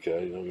like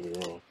Piqué, don't get me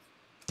wrong.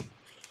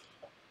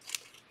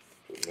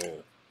 But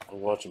man, I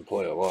watch him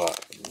play a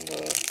lot. And,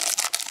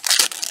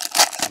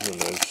 I don't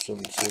know, it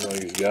doesn't seem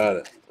like he's got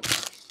it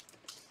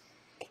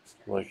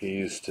like he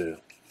used to.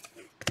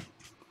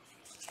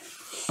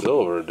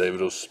 Silver, David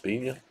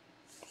Ospina,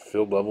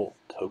 field level,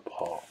 Taupe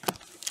Hall.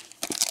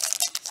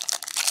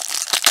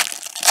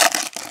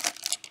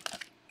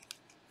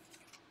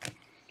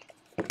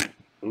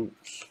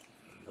 Oops,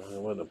 I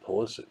went to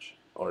Pulisic.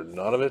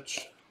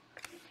 Arnautovic.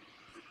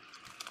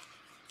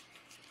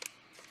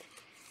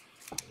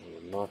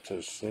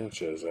 Marta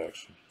Sanchez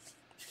action.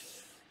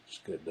 It's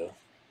good though.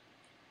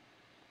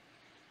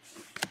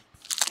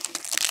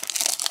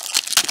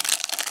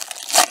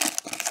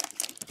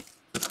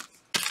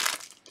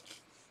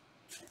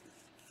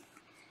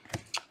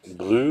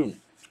 Blue,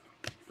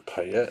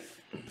 PYT,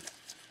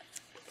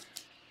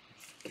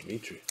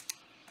 Dimitri.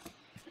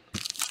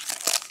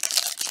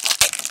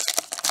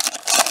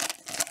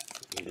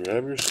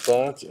 Grab your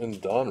spots in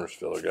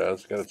Donnersville,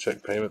 guys. Got to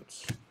check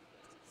payments.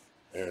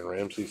 Aaron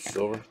Ramsey,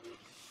 silver.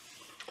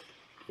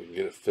 We can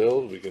get it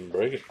filled. We can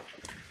break it.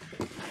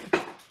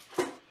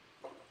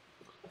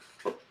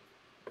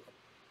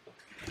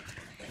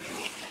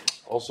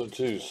 Also,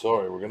 too,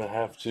 sorry, we're going to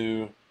have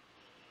to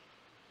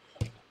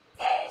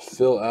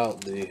fill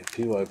out the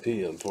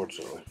PYT,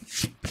 unfortunately.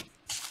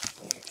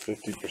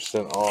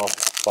 50% off,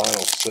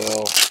 final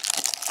sell.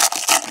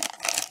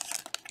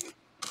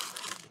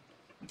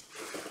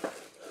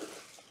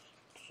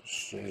 As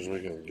soon as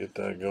we can get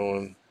that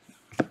going.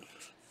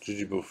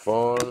 Gigi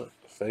Buffon,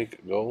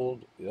 fake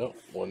gold. Yep,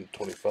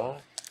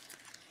 125.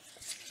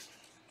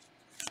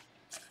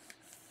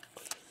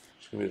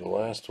 It's going to be the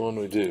last one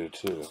we do,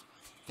 too.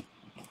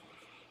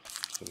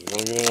 We're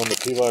going to get on the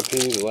PYT,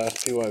 the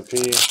last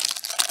PYT.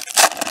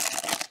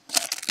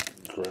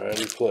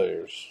 Grabby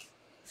players.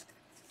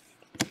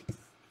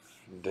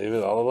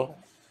 David Oliva,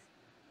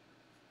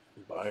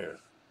 Bayern.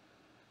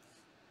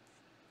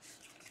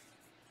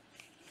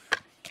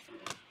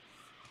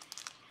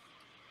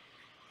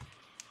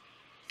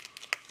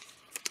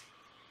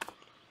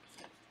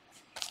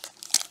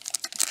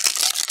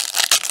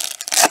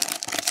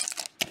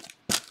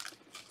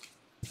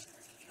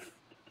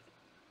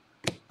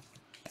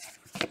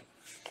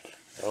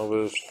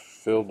 Elvis,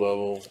 field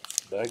level,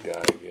 that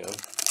guy again.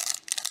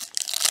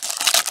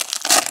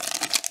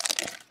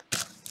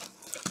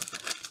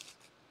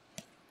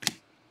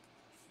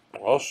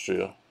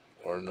 Austria,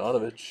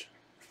 Arnautovic.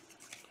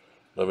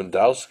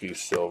 Lewandowski,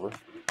 silver.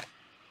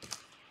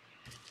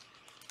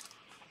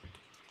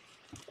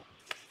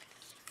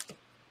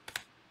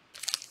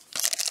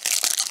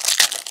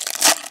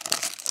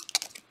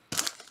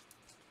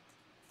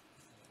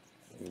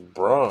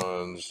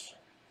 Bronze,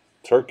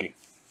 Turkey.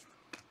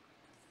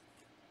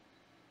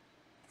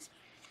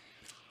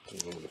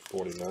 Number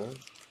 49.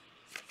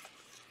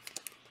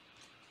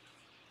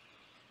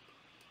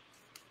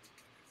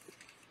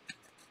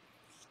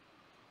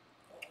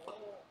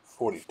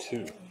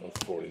 $42 of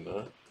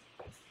 49.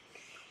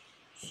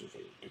 See if I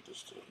can get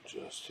this to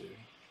adjust here.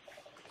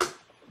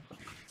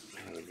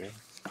 There we go.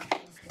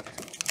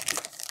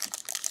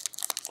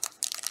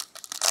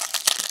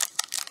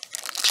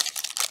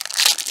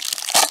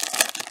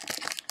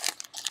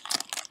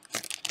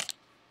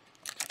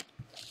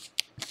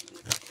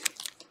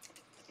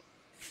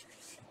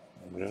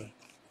 Yeah.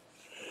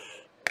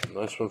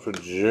 Nice one for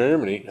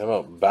Germany. How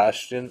about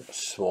Bastian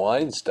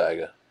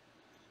Schweinsteiger?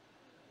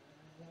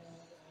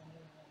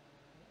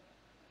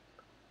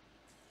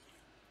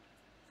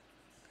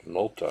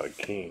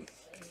 Multi-king.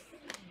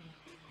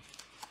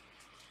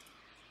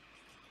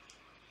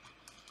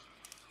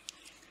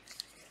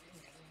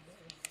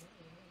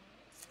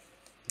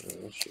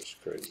 That's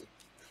just crazy.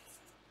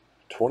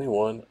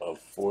 21 of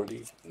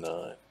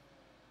 49.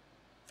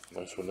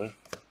 Nice one there.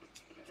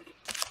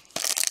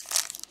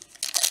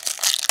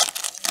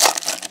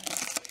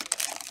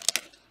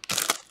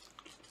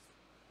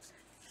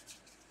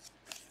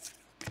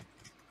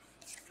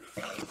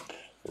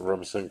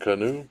 Robinson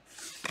Canu.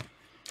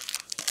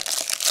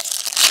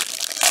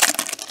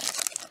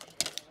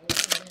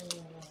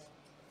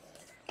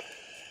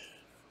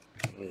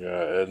 We got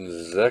Edin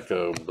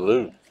Dzeko,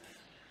 blue.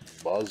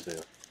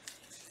 Bosnia.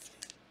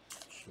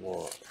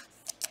 What?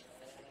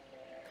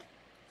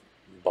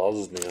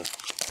 Bosnia.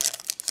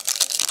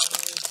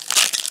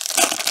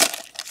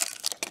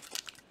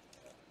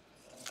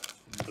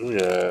 We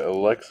got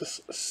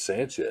Alexis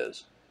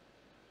Sanchez.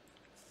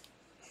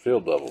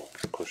 Field level.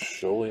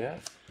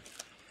 Kosholiak.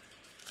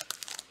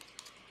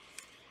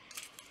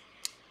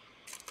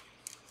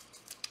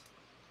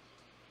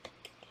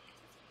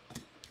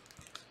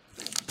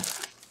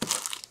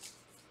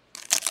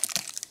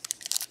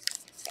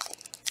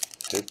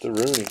 Hit the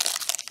Rooney.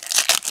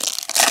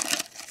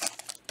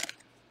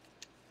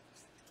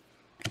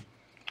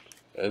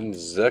 And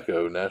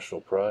Dzeko,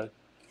 national pride.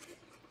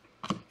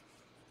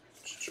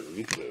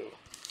 Chicharito.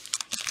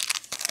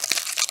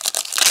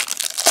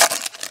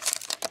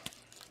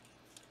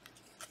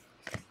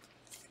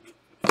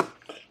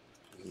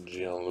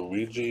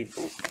 Gianluigi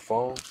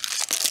Buffon.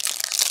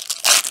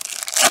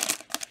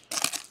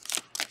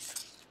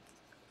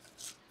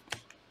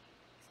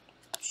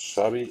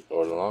 Xabi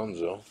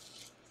Alonso.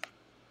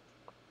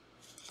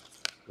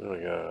 Then we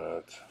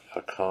got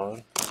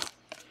Hakan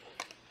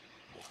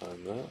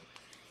behind that.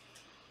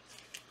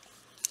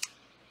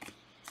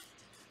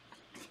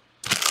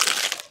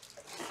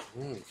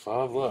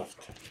 Five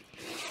left.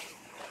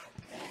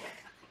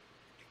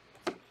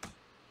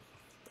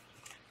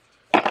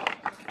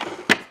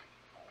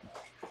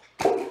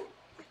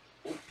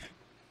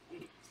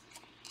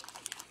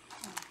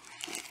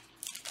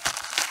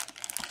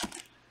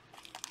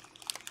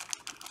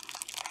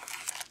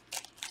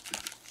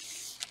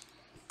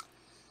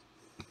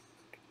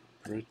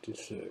 Pretty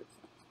sick.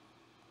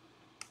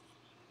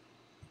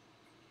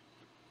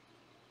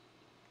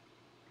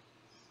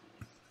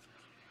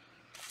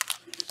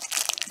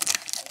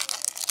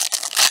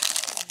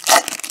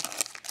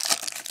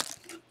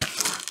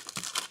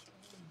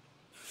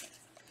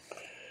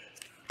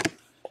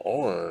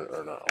 Orange,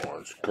 or not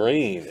orange,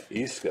 green,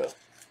 Isco.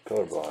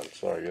 Colorblind,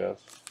 sorry guys.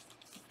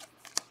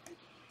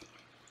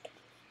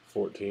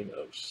 14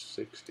 of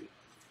 60.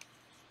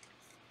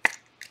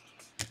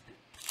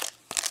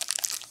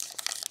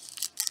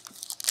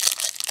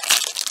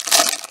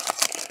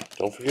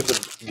 Don't forget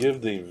to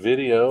give the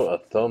video a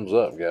thumbs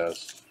up,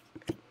 guys.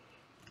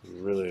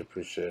 Really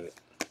appreciate it.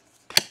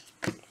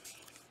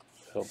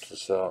 Helps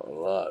us out a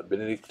lot.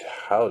 Benedict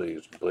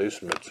Howdy's Blaze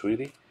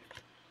Mitsweetie.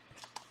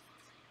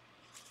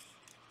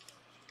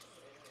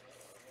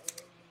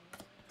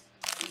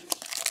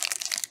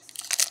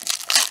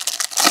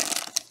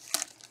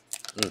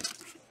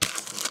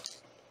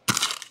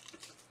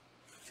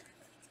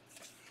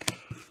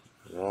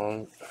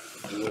 Wrong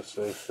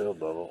USA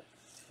field level.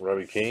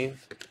 Robbie Keane.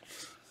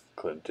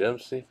 Clint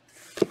Dempsey.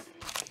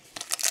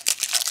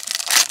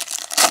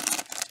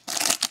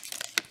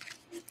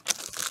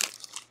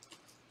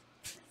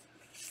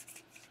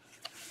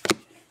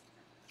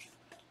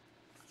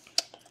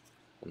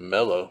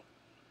 Mello.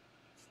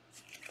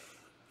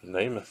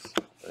 Namath.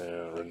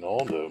 And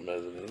Ronaldo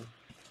mezzanine.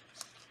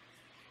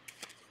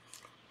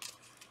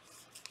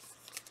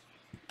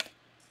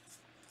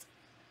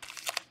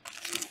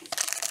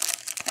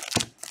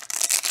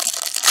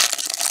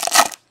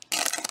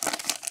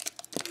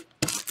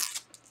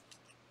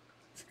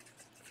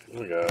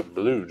 We got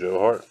blue Joe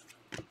Hart.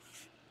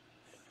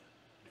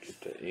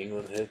 Get the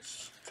England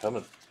hits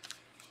coming.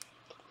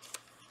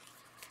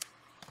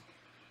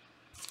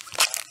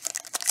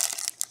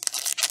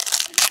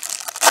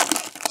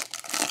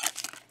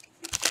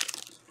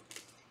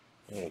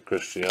 And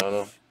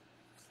Cristiano.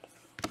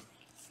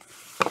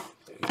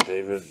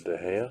 David De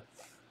Gea.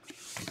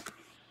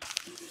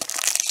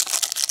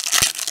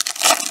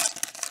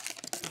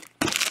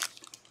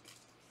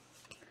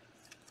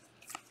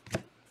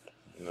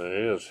 And there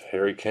he is,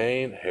 Harry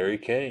Kane. Harry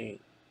Kane.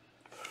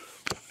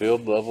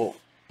 Field level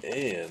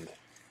and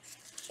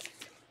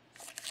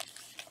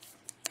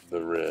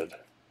the red.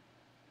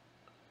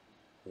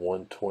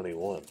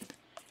 121.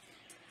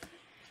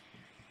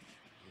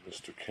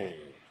 Mr. Kane.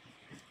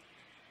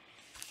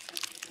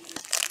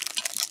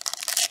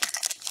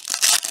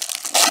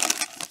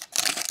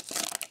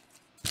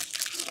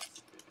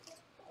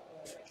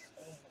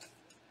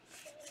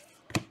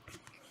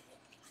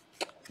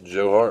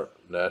 Joe Hart,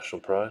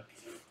 National Pride.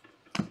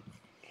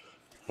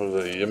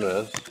 Jose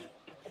Jimenez.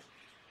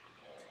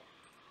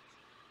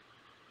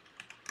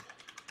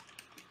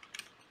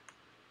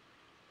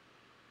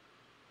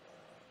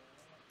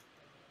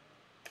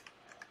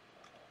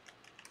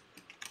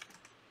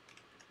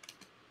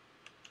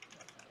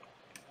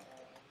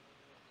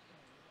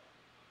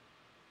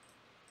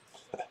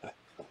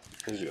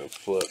 He's gonna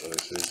flip when he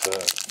sees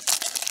that.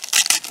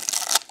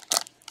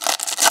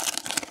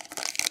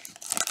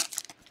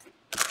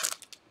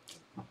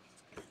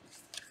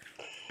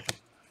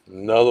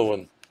 Another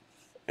one.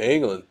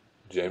 England,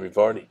 Jamie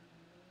Vardy.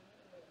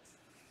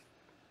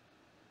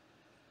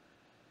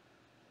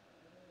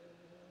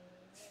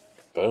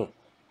 Boom.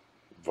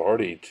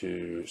 Vardy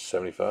to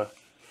 75.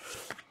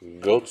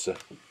 Götze.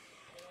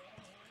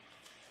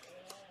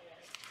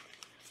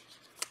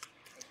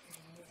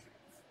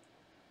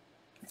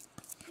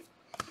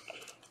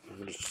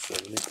 Number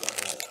 75.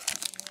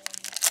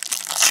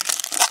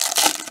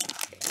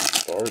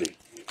 Vardy.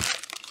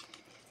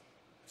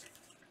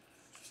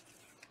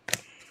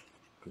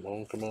 Come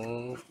on, come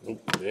on. Oop.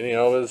 Any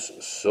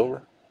Alves,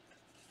 silver.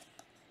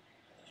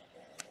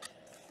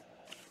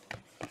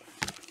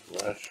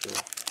 Rashford.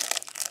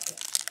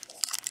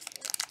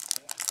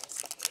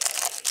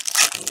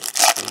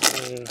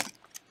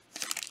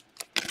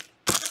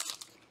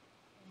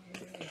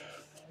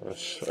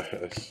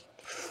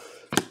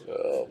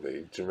 Oh,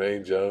 me.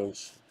 Jermaine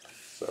Jones.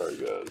 Sorry,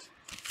 guys.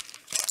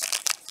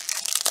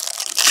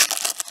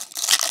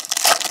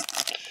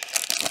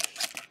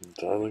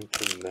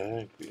 Darlington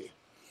Nagby.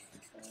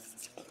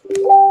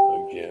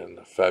 Again,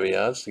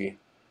 Fabianski.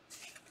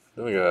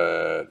 Then we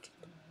got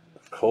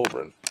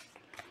Colburn.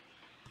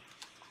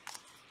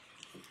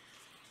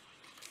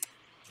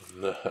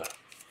 No.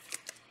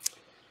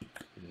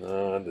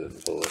 No, I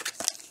didn't pull it.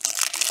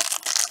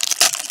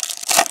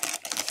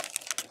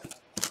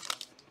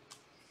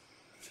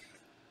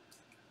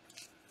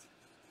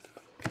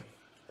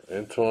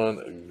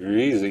 Antoine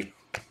Greasy.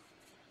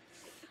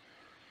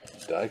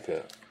 die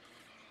cut.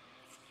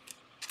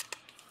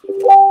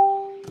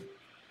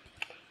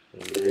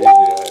 Greasy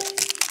action.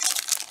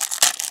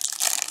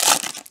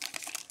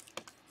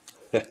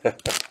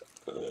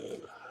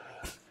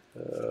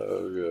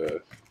 Oh,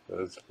 good.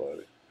 That's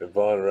funny.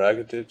 Ivan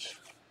Rakitic.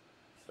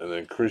 And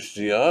then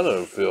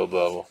Cristiano field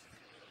level.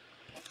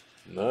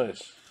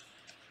 Nice.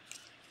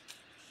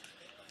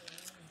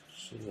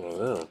 See one of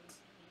them.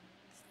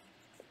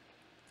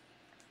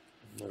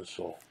 Nice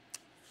little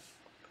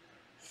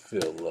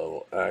field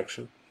level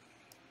action.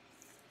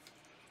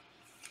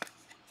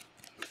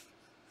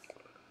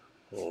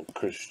 Little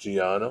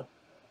Cristiano.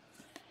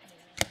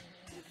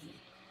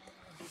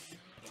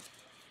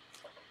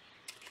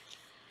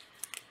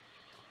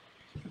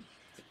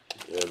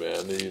 Yeah, man,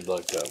 I knew you'd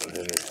like that one,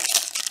 Henry.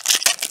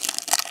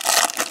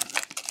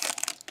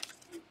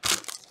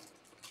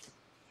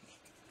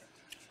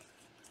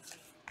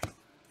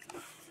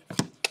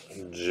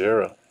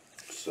 Jera,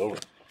 silver.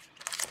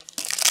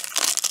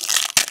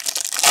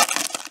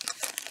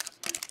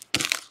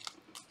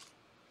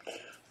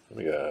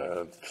 We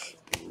got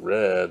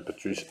red,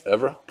 Patrice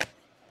Evra.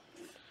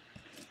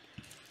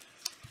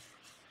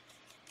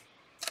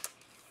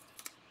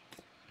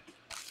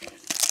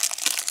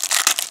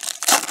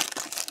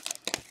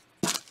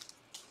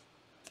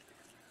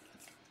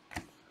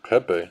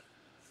 Pepe,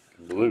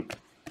 blue.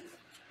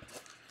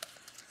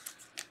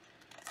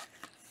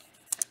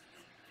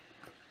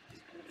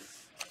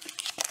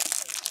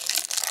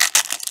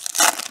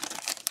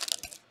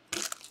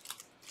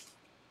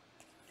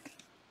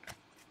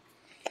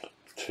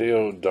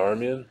 Theo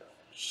Darmian,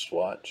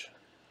 swatch.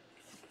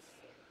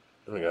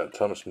 Then we got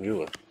Thomas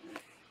Mueller,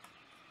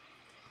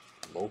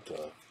 multi.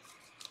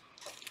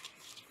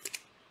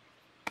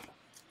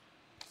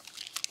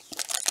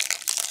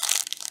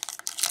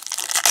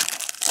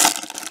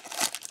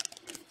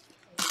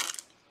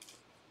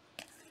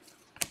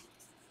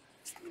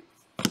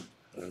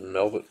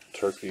 Melvin,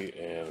 Turkey,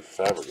 and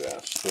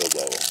Fabregas, field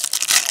level.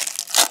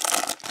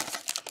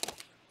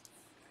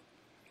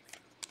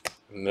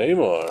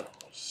 Neymar,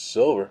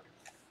 silver.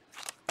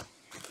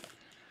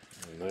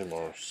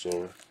 Neymar,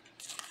 silver.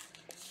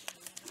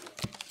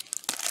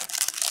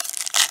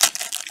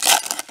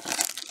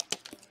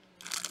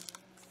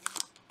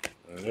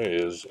 And there he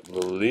is,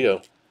 the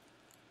Leo.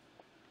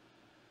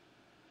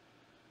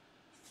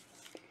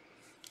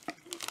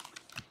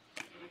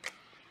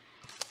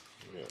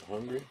 We got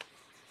Hungry.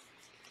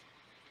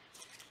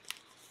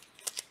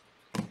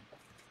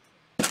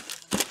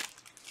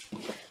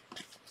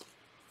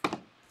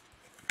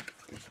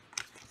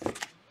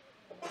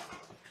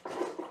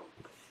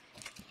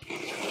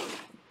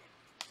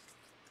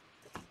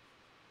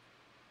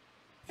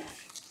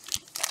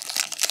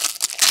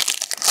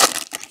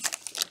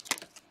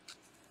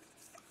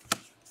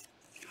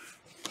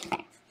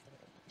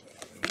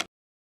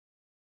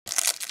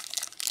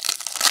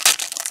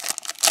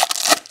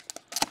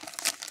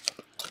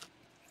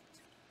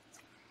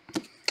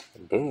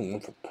 Boom,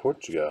 one for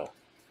Portugal.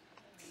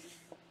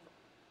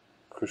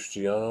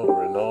 Cristiano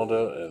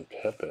Ronaldo and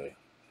Pepe.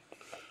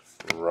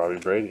 Robbie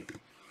Brady.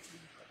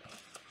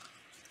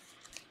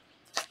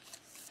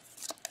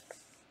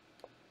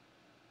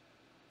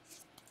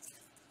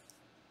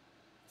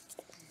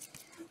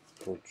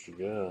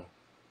 Portugal.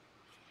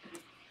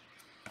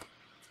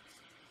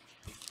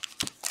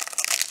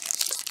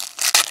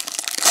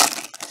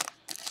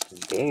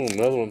 Boom,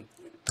 another one.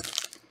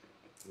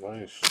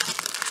 Nice.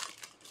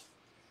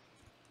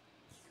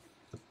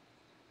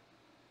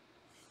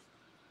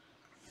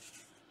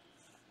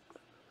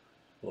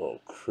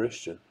 Oh,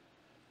 Christian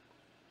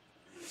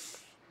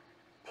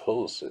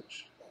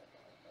Pulisic.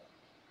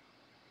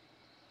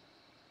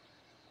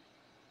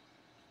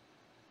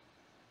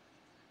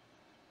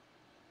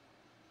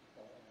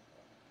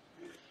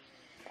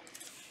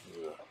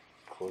 Yeah,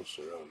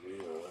 closer on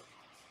here.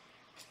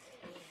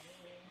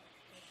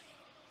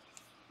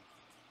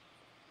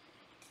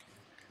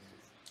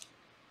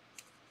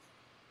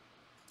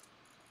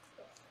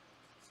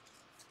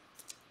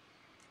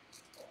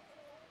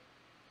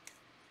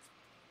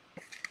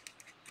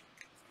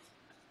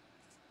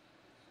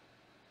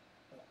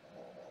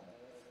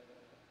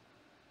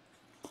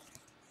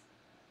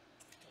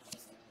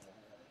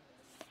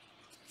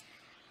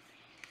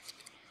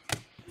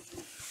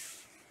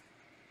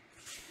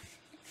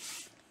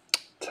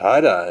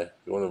 Tie-dye,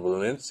 going to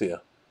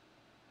Valencia.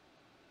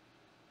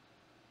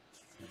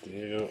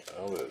 Diego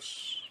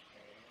Alves.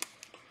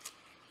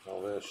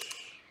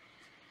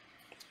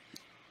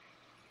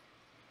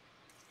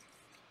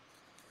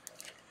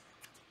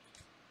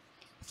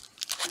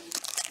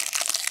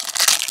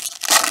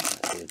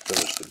 We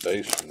finished the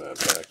base from that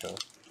back, huh?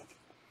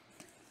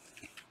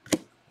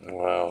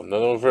 Wow,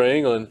 another one for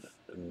England.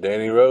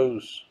 Danny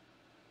Rose.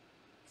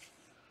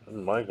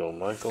 And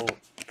Michael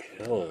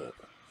killing it.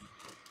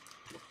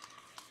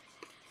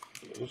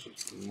 This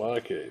is my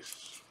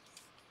case.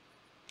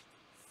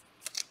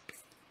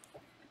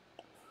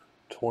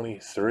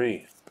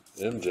 23,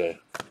 MJ.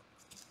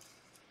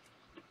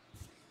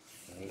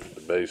 Here's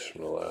the base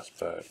from the last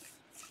pack.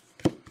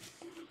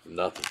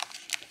 Nothing.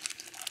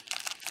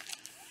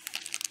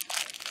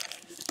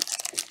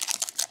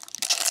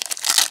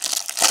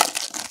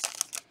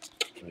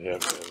 Yeah,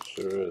 man,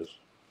 sure is.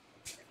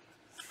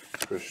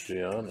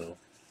 Cristiano.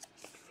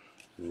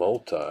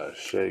 Multi.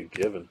 Shea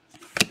Given.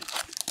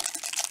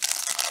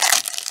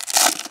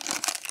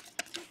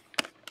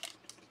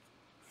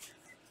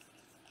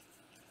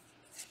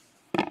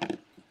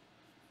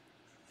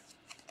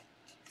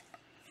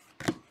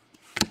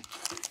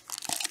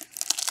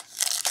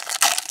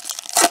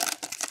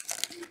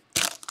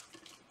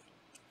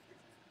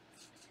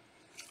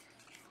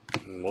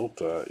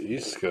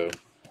 Multi-Isco.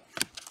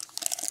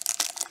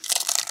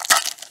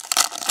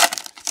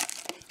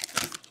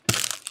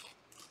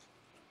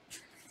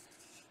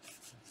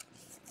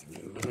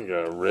 We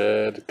got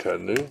Red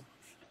Canoe.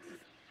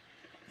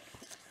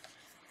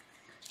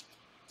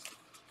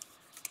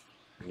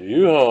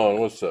 Yuhan,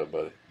 what's up,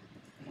 buddy?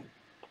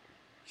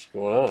 What's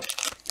going on?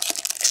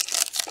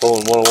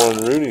 Pulling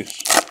 101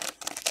 Rooney's.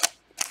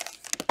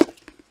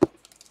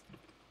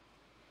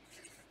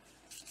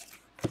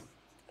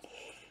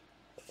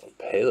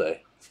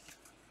 Pele.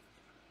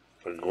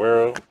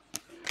 Aguero.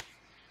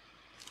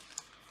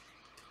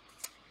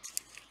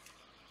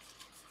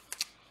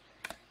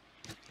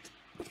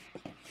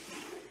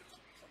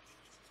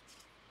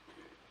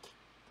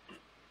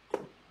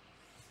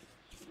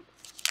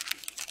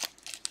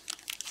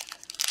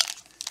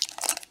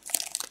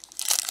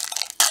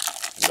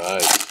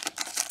 Nice.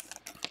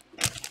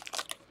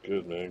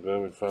 Good, man.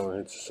 Glad we finally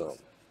hit something.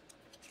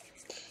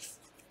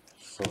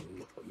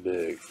 Something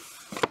big.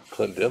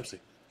 Clint Dempsey.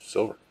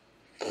 Silver.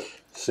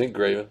 Sink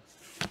Graven.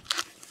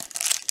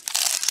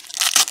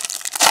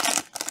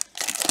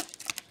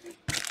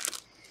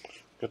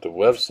 Got the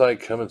website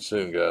coming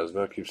soon, guys.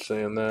 Now I keep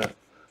saying that.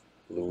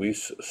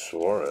 Luis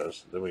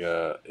Suarez. Then we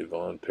got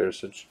Ivan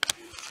Perisic.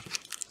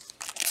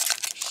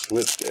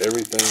 Switched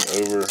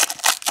everything over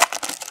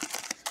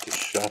to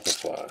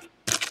Shopify.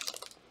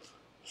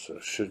 So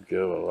it should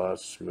go a lot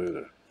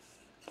smoother.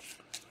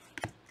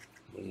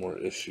 No more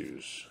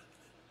issues.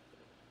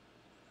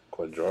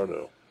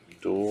 Cuadrado.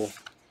 Dual.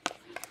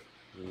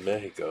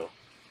 Mexico.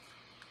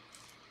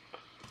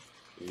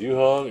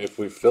 Yuhong, if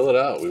we fill it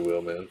out, we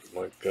will, man.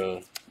 Like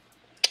I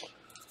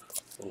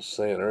was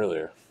saying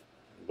earlier.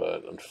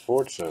 But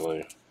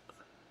unfortunately,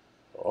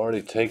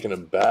 already taken a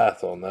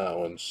bath on that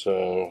one,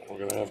 so we're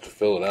going to have to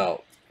fill it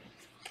out.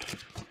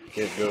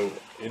 Can't go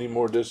any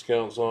more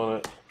discounts on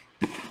it.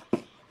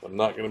 I'm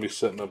not going to be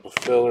setting up a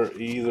filler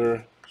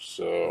either,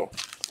 so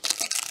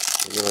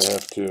we're going to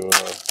have to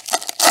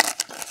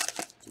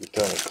be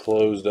kind of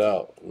closed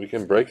out. We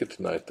can break it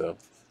tonight, though.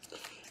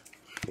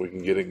 We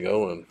can get it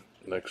going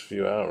next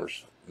few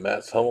hours.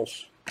 Matt's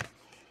Hummels.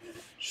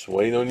 Just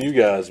waiting on you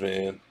guys,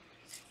 man.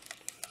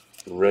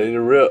 Ready to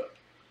rip.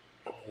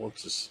 I want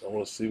to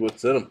see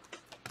what's in them.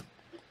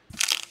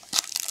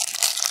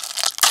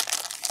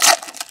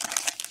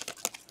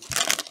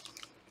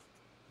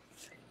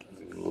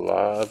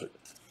 Live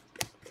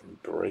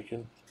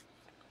breaking.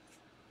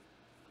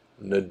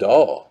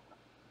 Nadal.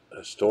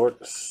 Historic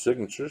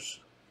signatures.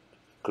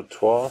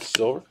 Courtois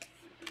silver.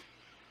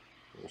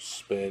 Little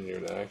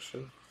Spaniard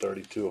action.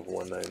 32 of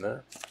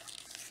 199.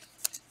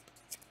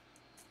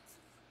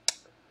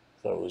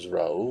 Thought it was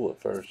Raul at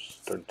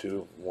first. 32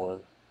 of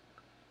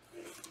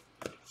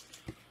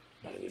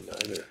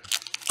 199er.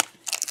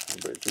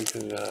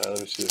 Let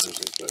me see if there's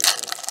anything.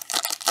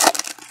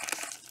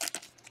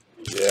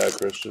 Yeah,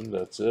 Christian,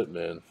 that's it,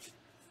 man.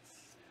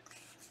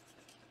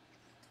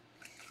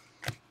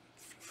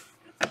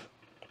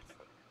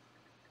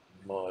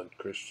 Mod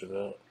Christian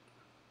out.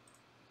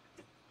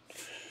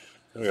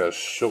 We got a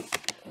show.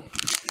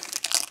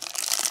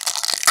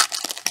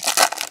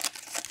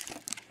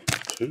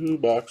 2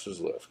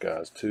 boxes left,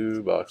 guys.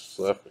 2 boxes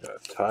left. We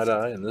got a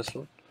tie-dye in this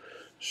one.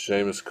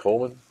 Seamus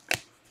Coleman.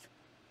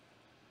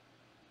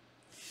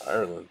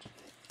 Ireland.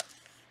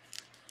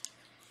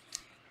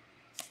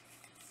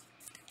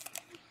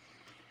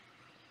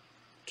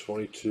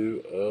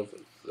 +22 of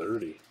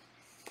 30.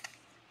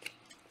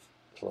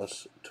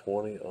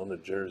 +20 on the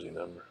jersey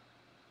number.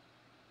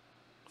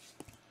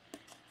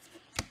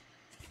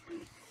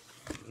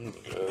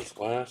 Those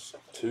last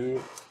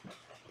 2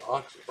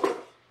 boxes.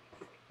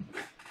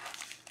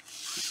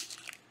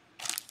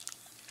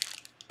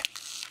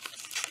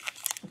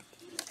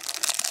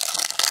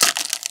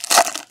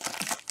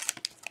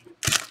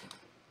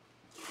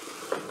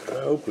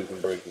 I hope we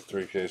can break the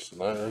 3 case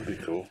tonight. That'd be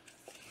cool.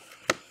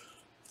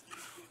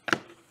 I'm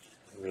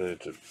ready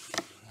to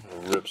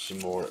rip some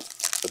more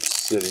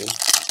obsidian.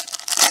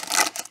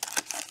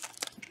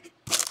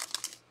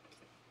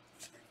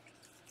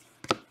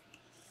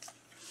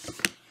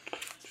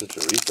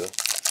 Chicharito.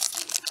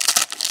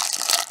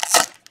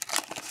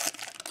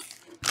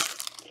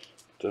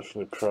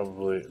 Definitely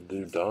probably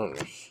do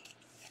Donruss.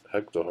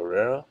 Hector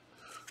Herrera. I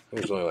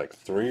think there's only like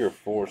 3 or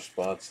 4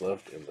 spots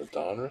left in the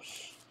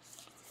Donruss.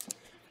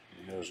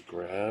 There's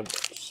grab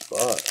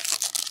spot.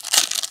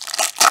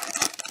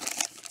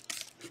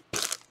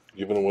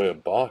 Giving away a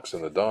box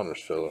in the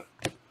Donruss filler.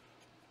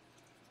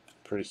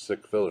 Pretty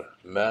sick filler.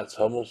 Matt's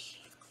Hummels.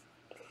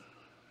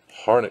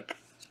 Harnick.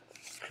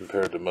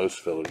 Compared to most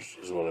fillers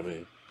is what I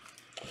mean.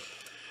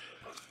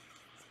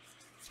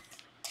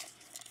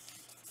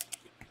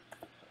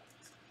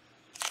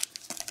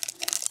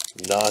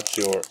 not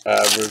your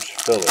average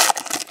filler.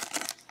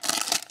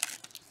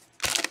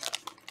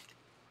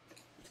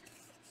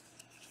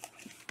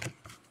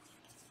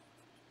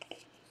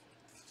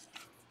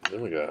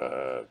 Then we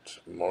got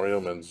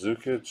Mario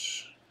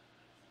Mandzukic,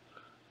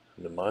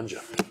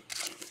 Nemanja.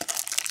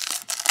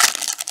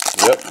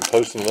 Yep, I'm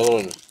posting another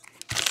one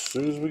as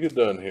soon as we get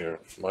done here,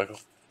 Michael.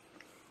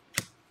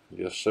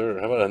 Yes, sir.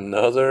 How about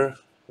another?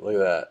 Look at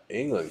that.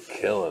 England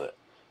killing it.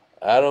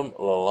 Adam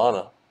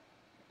Lallana.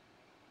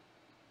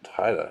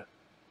 Tie-dye.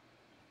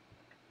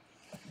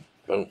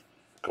 Boom.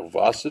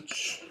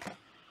 Kovacic.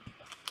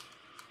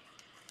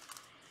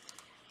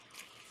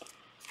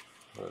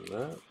 And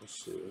that.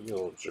 Let's see. We get a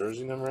little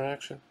jersey number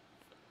action.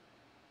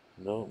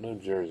 No, no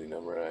jersey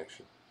number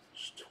action.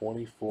 It's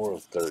 24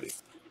 of 30.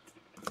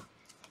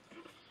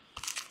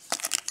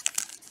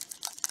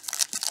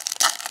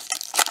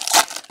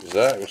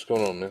 Zach, what's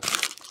going on, man?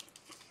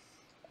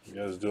 What you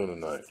guys doing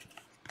tonight?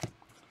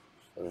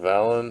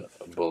 Valen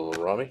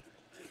Balarami.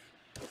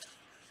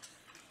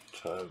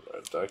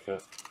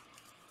 Die-cut.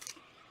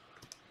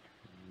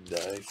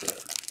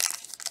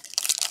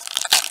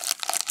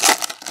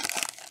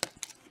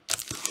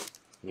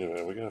 Yeah,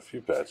 man, we got a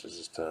few patches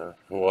this time.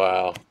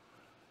 Wow.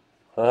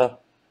 Huh?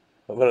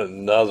 How about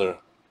another?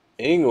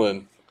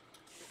 England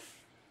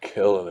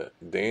killing it.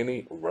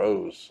 Danny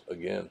Rose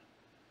again.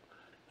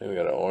 I think we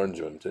got an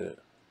orange one too.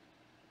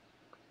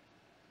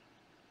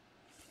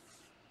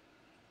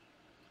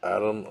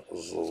 Adam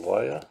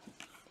Zelaya.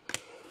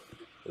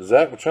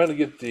 Zach, we're trying to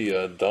get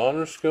the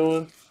Donners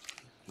going.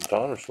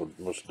 Donners would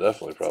most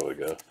definitely probably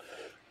go.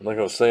 And like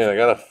I was saying, I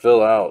got to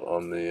fill out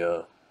on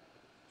the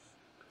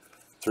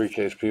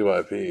 3-case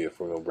PYP if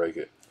we're going to break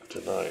it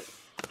tonight.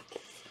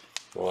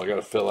 Well, I got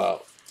to fill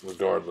out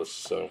regardless.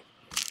 So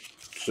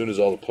as soon as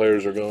all the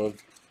players are gone,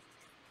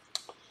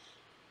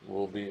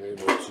 we'll be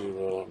able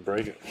to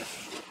break it.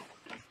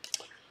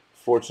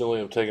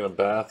 Fortunately, I'm taking a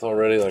bath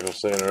already, like I was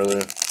saying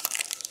earlier.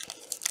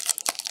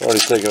 Already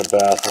taken a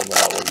bath on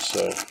that one,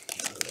 so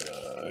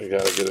I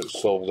got to get it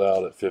sold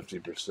out at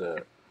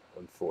 50%,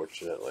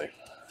 unfortunately.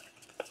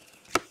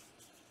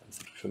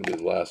 It's going to be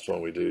the last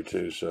one we do,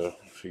 too, so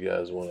if you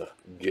guys want to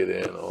get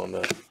in on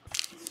the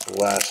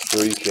last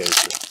 3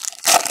 cases.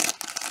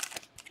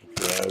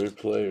 Grab your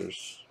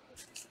players.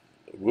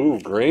 Woo,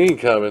 green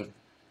coming.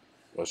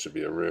 That should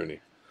be a Rooney.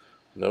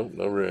 Nope,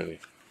 no Rooney.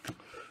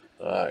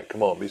 Alright,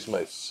 come on, be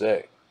somebody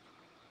sick.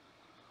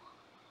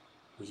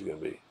 Who's he going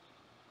to be?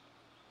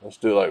 Let's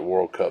do it like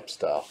World Cup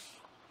style.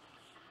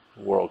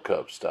 World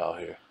Cup style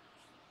here.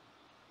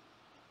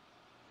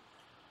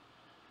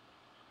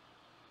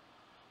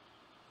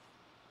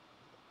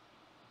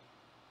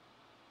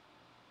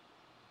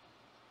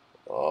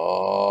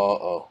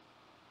 Uh-oh.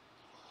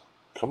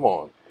 Come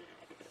on.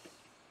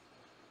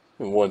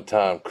 One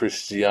time,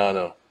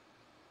 Cristiano.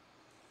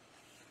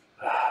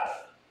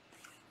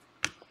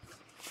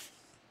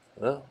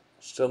 Well,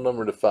 still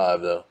number to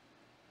 5, though.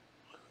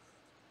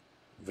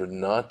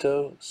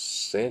 Renato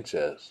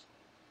Sanchez.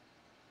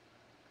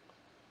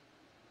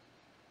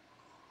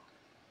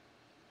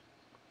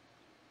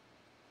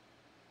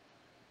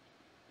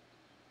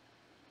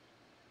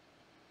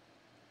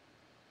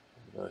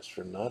 Nice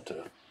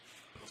Renato.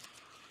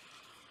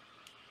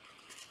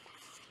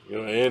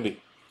 Go Andy.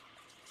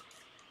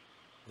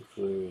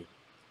 Hopefully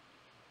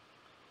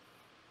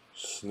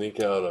sneak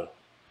out a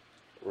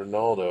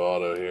Ronaldo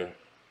auto here.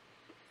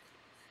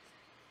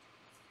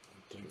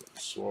 I think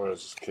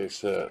Suarez's case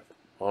set.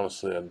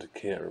 Honestly, I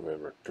can't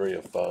remember. 3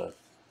 of 5.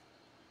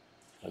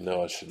 I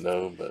know I should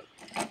know, but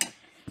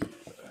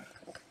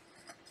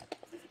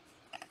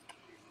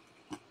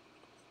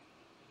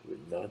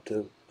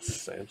Renato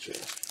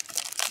Sanchez.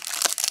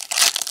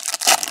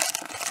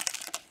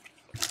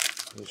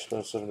 There's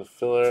supposed to have to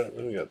fill out.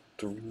 Then we got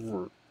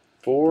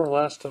 4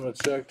 last time I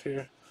checked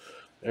here.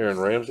 Aaron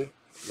Ramsey.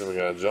 Then we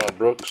got John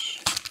Brooks.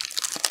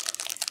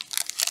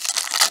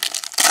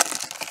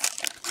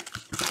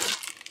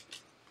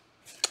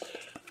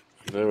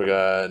 And then we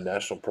got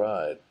National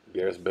Pride.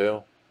 Gareth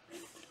Bale.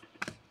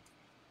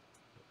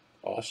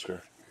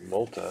 Oscar.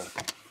 Multi. Let's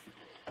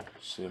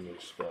see how many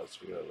spots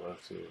we got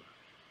left here.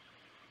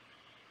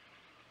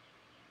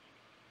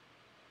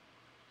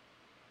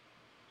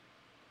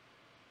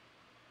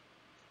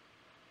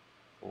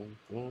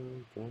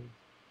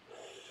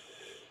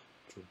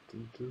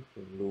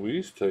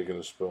 Luis taking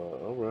a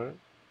spot. All right.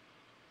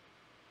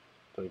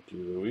 Thank you,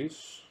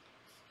 Luis.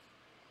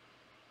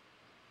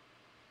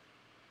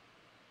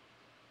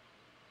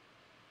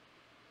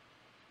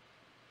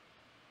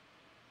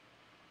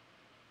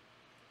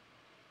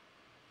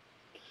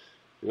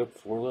 Yep,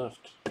 4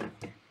 left.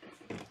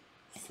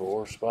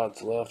 4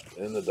 spots left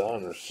in the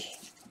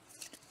Donners.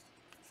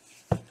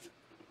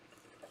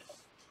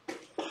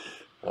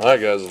 All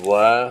right, guys.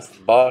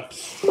 Last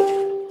box.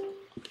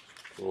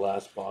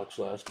 Last box.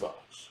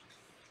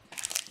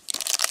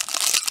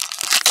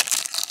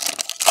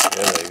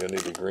 Yeah, you're gonna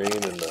need the green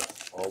and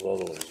all the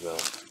other ones now.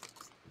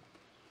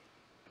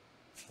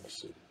 Let's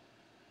see.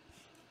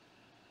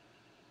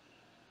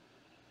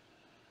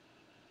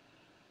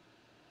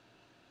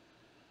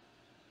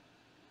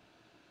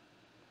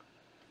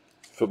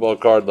 Football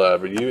Card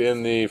Lab. Are you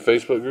in the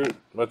Facebook group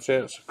by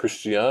chance?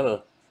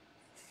 Cristiano.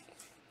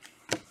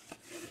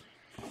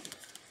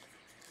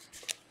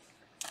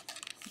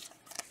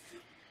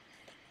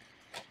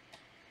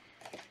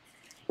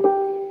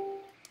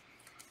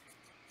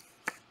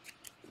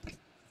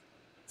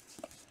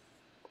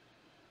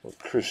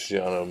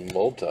 Cristiano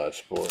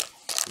multi-sport,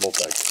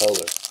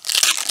 multi-color.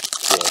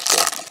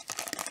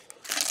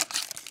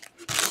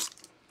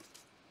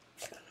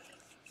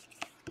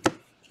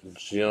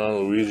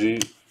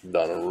 Gianluigi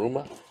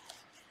Donnarumma.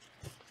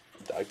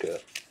 Die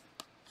cut.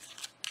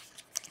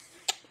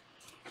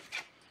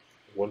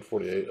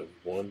 148 of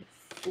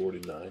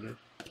 149.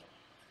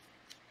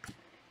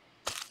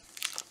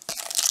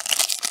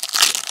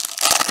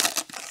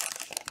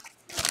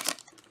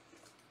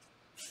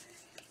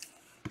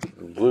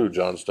 Blue,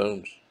 John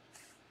Stones.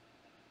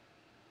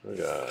 We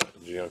got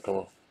Gian, come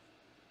on.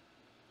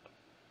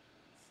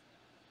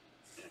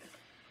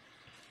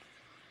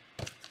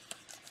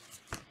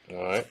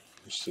 Alright,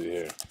 let's see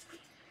here.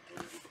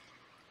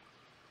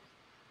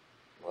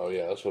 Oh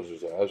yeah, that's what I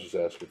was just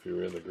asking if you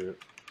were in the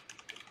group.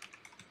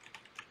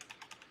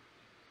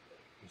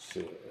 Let's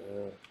see.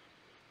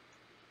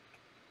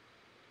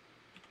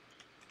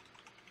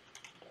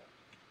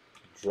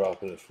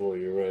 Dropping it for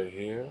you right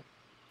here.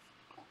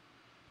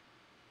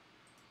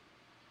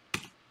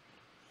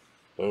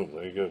 Boom,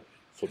 there you go.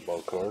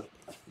 Football card.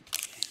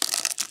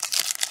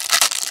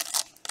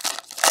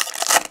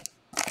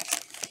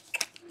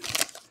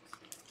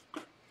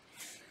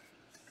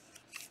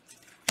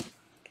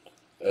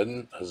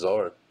 Eden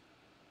Hazard.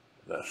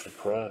 National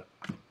Pride.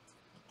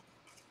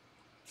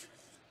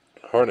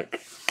 Harnick.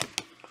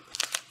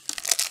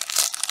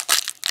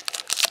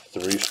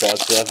 3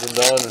 spots left in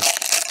Donner.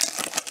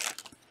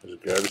 There's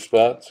garbage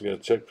spots. You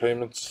got check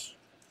payments.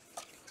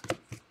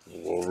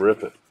 We'll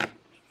rip it.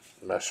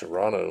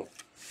 Mascherano.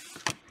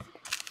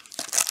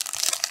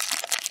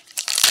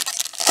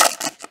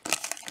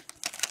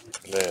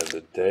 Man,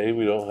 the day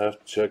we don't have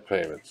to check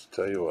payments.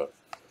 Tell you what.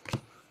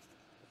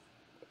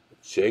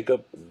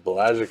 Jacob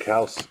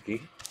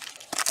Blazikowski.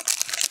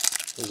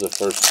 This is the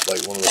first,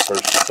 like one of the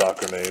first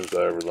soccer names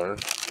I ever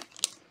learned.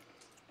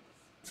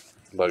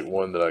 Like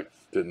one that I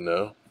didn't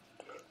know.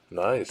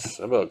 Nice.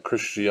 How about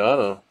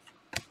Cristiano?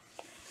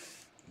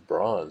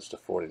 Bronze to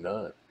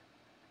 49.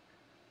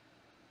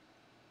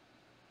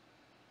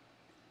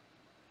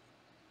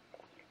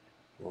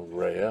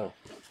 Real.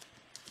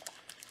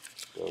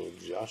 Go with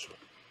Joshua.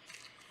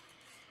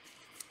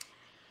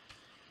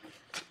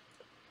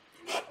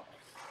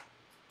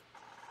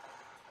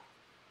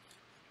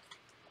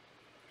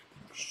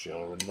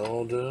 Cristiano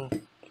Ronaldo.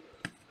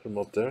 Put him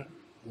up there.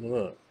 Look at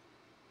that.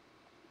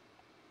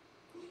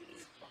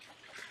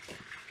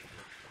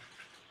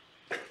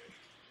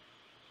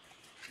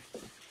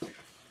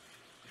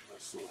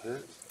 Nice little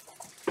hit.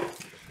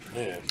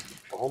 Man,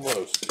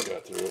 almost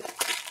got through it.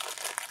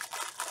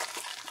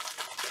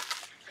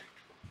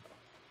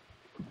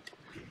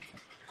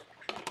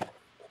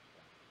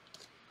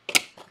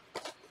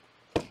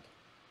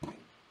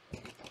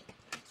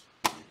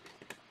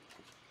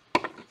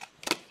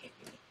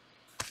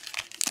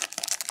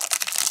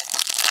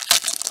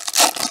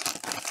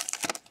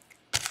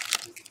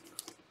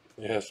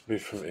 It has to be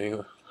from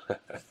England.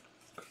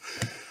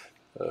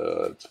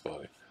 That's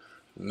funny.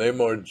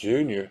 Neymar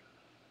Jr.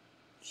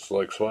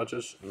 Select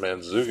swatches.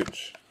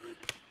 Mandzukic.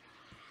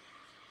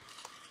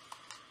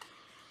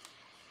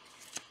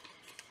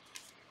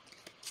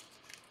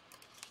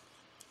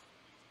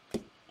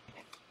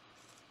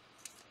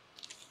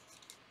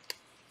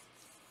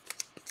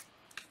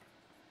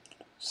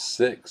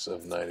 Six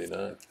of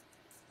 99.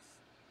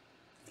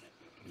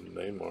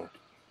 Neymar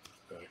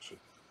action.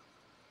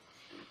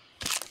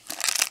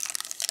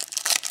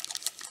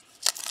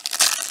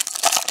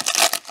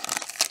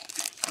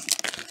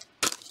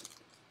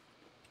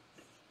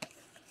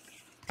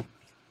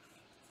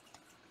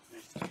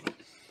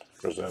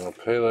 Rosano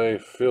Pele,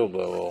 field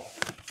level.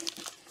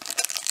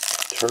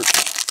 Turkey.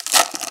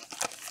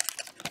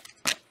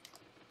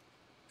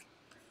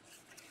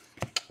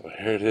 Well,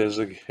 here it is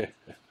again.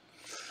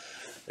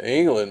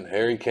 England,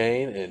 Harry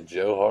Kane and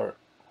Joe Hart.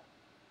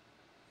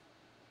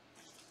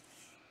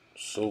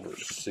 Silver,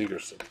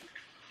 Segerson.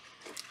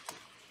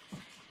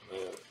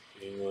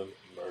 England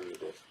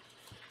murdered it.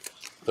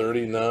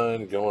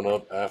 39 going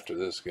up after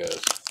this, guys.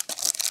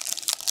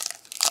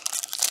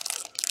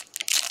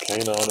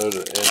 Kane auto to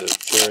end it.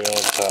 Cherry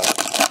on top.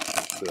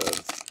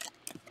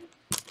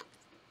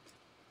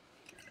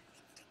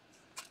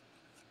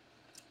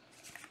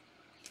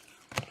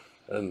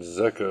 And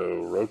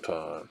Zeko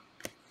Rotan.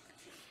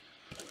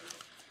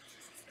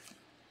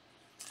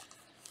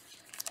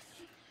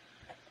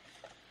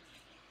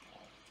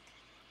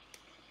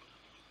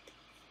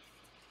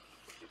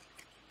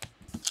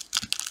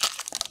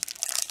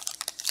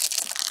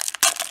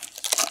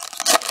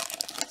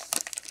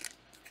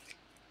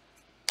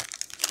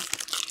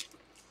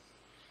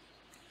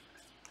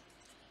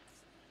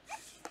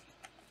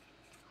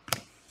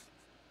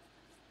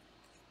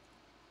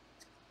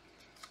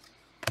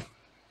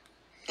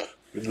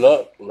 Good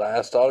luck.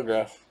 Last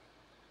autograph.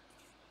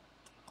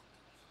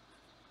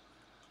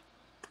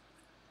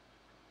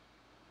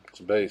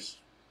 to base.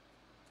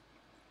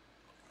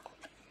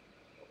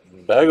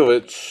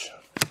 Begovic.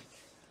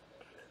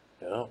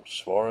 Yeah,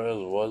 Suarez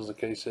was the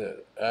case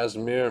hit.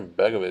 Asmir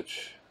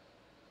Begovic.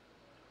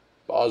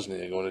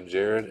 Bosnia going to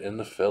Jared in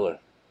the filler.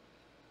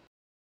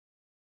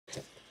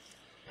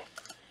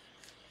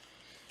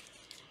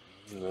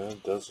 And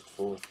that does it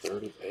for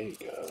 38,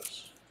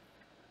 guys.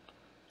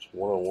 It's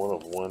 101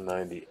 of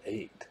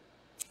 198.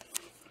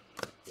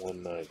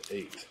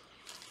 198.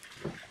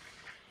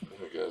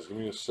 Alright, guys, give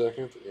me a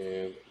second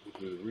and we'll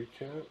do the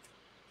recap.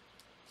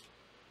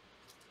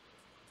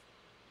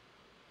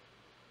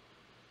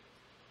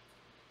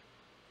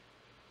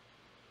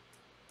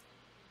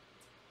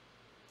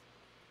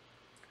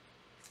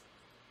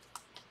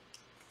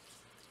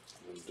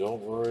 And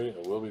don't worry,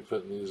 I will be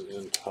putting these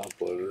in top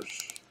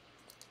loaders.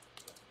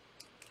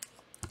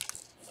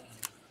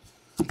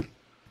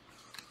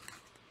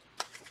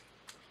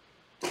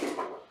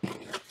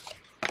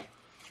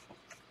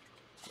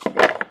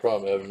 No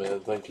problem, Evan, man.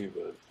 Thank you,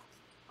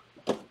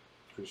 bud.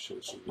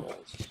 Appreciate you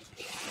guys.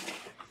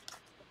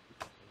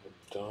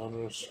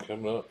 Donruss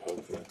coming up,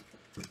 hopefully.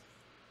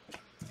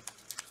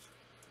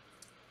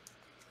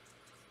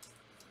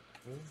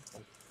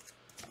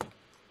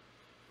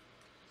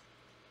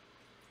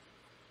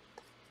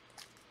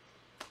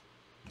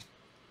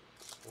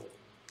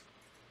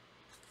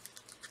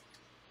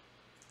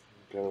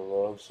 Gotta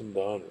love some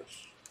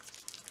Donruss.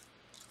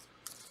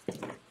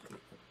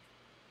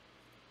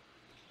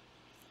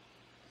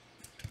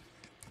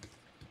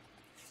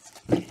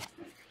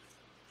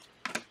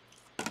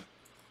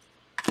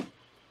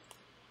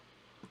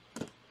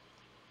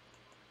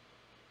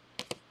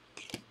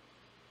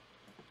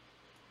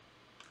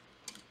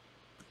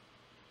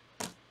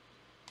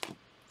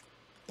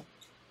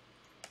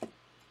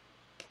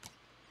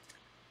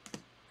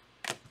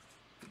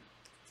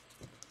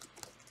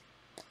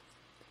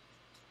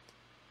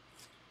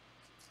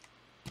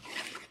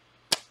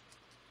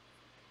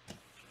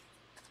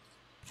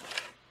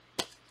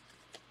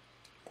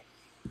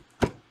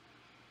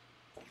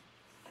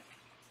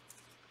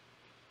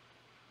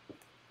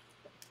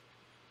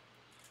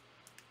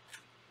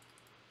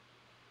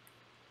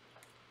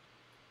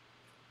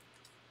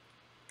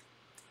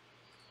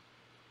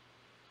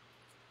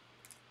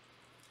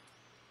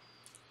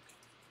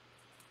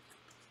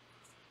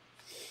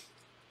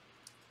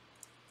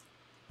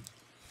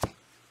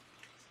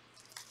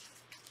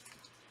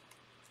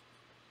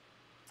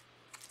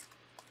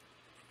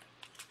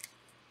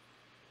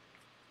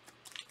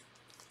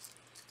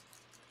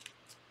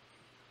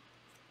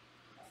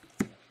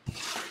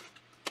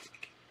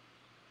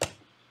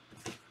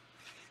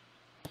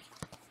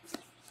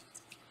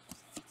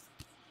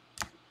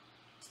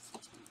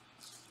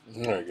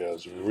 Alright,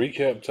 guys,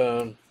 recap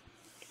time.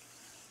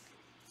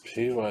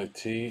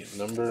 PYT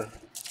number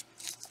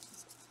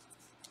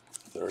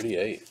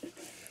 38.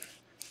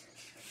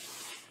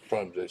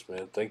 Problem, Jace,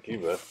 man. Thank you,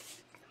 bud.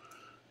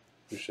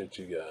 Appreciate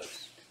you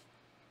guys.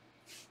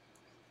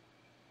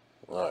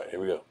 Alright, here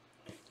we go.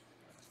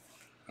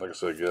 Like I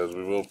said, guys,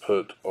 we will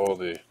put all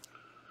the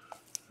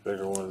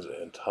bigger ones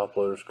in top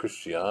loaders.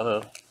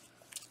 Cristiano.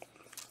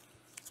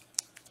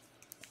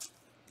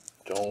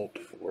 Don't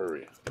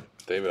worry.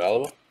 David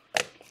Alaba.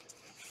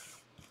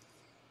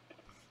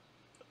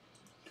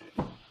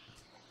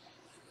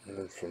 And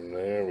then from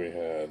there we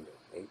had,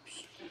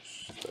 oops,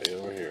 stay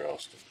over here,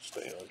 Austin.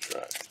 Stay on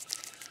track.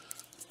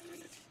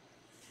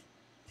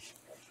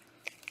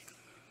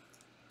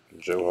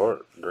 Joe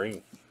Hart,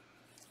 green.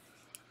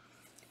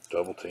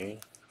 Double team.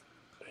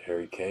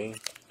 Harry Kane.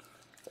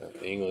 And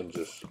England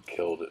just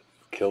killed it.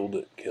 Killed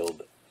it.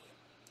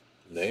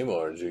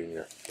 Neymar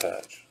Jr.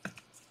 patch.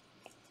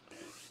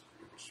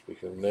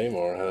 Speaking of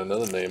Neymar, I had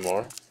another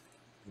Neymar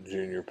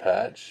Jr.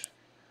 patch.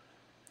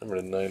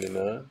 Number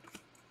 99.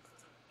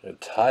 And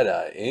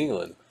tie-dye,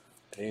 England.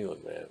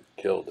 England, man,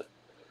 killed it.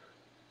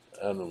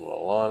 Adam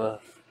Lallana.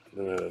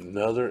 Then we had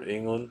another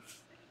England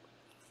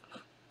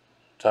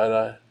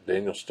tie-dye,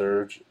 Daniel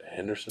Sturridge,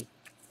 Henderson.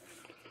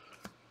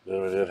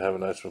 Then we did have a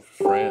nice one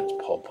for France,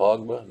 Paul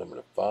Pogba,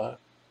 number 5.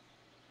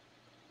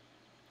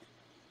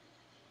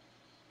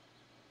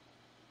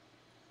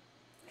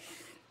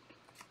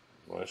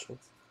 Nice one.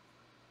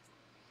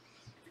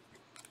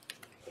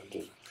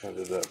 I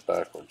did that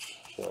backwards.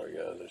 Sorry,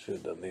 guys. I should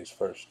have done these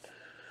first.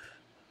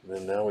 And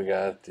then now we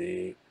got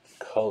the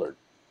colored.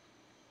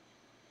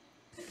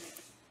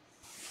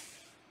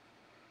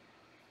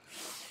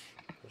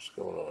 What's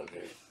going on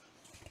here?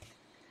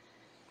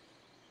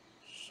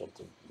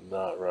 Something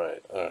not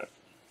right. Alright.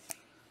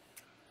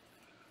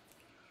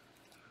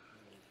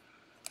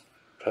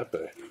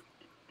 Pepe.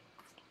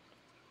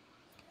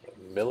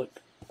 Milik.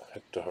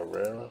 Hector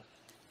Herrera.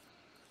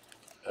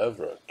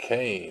 Evra.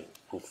 Kane.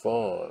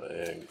 Buffon.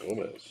 And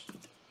Gomez.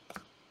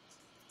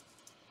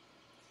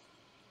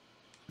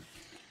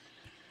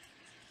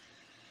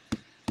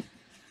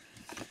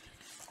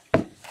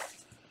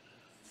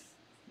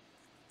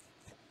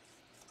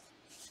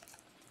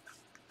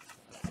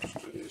 Let's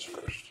do these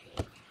first.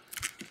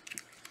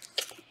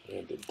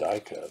 And the die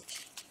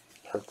cuts.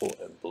 Purple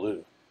and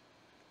blue.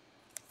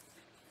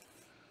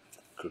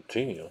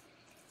 Coutinho,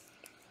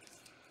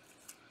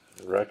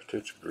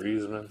 Rakitic,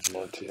 Griezmann,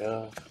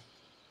 Montiel.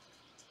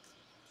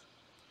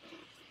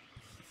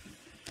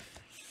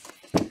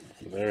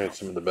 And there had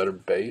some of the better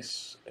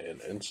base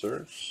and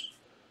inserts.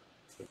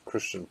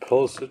 Christian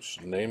Pulisic,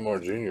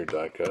 Neymar Jr.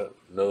 die cut.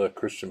 Another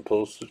Christian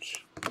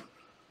Pulisic.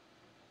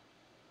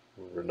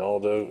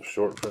 Ronaldo,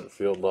 short print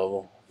field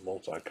level,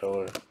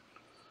 multicolor.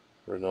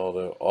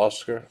 Ronaldo,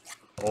 Oscar,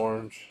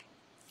 orange.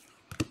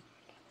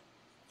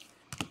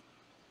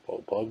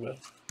 Paul Pogba,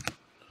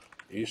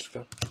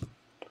 Isca,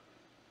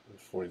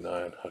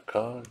 49,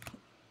 Hakan,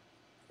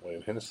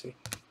 Wayne Hennessy,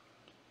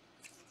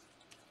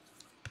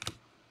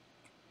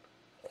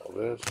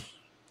 Alves,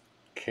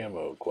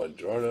 Camo,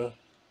 Quadrado,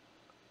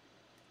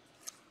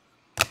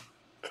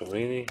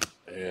 Cavani,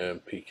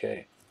 and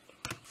PK.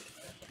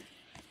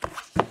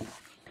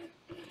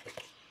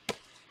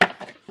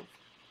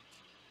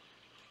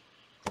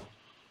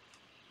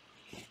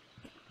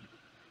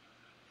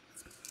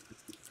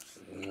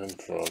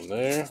 And from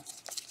there,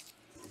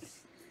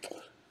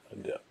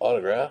 the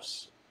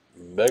autographs.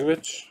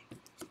 Begovic.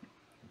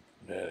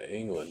 Man,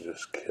 England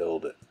just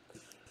killed it.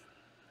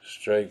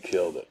 Straight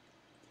killed it.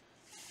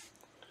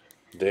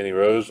 Danny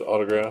Rose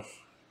autograph.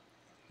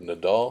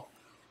 Nadal.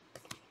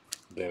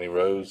 Danny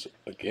Rose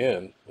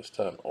again, this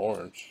time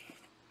orange.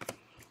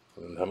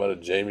 And how about a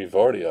Jamie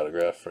Vardy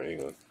autograph for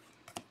England?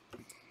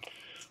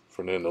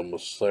 Fernando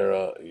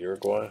Muslera,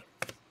 Uruguay.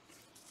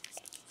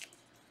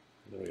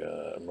 Then we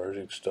got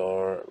Emerging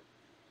Star,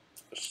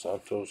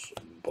 Santos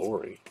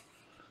Bori.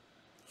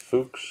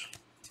 Fuchs,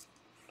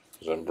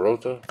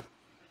 Zambrotta,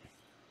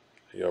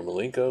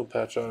 Yarmolenko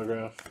patch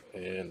autograph,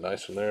 and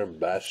nice one there,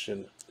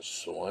 Bastian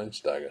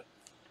Schweinsteiger,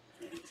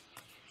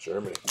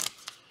 Germany.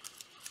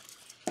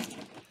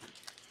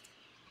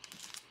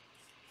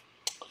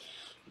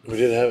 We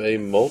did have a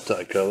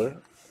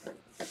multicolor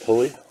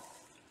pulley,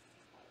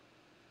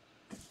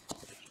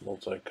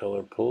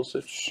 multicolor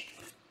Pulisic.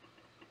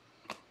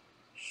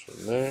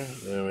 From there,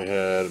 then we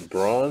had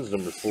bronze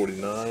number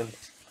 49.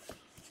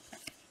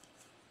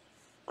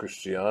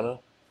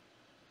 Cristiano,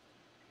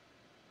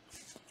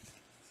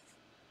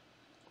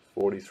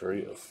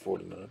 43 of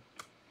 49.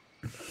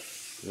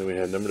 Then we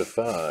had number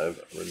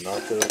 5,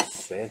 Renato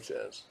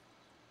Sanchez.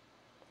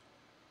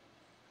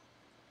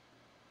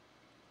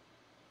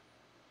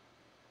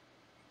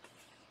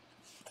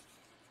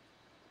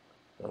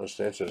 Renato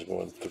Sanchez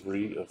going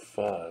 3 of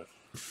 5.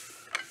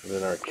 And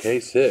then our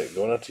case hit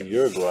going out to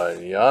Uruguay,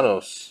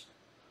 Llanos.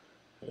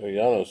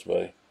 Llanos,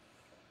 buddy.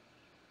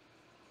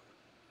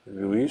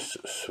 Luis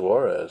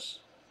Suarez,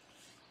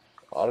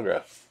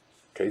 autograph,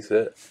 case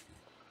hit,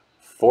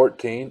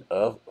 14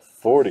 of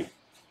 40.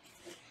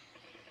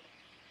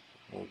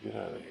 We'll get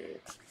out of here.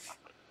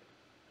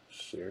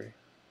 Siri.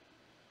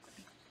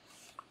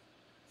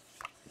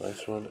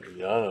 Nice one,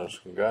 Llanos.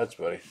 Congrats,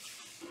 buddy.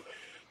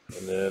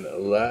 And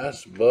then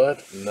last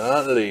but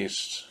not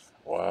least,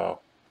 wow,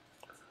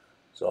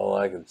 that's all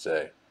I can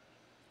say.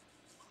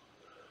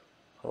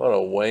 How about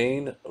a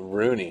Wayne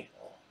Rooney?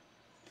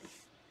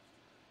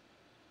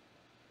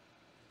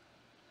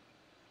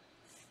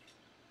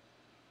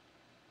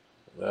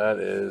 That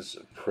is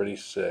pretty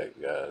sick,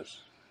 guys.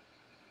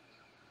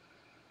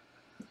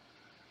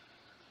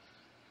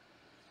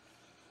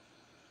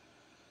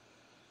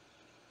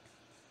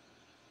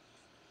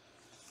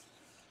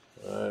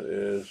 That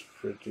is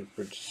pretty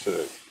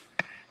sick.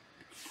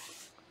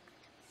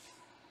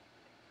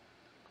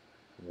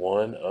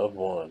 1 of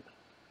 1.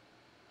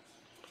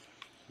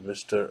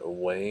 Mr.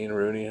 Wayne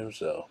Rooney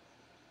himself.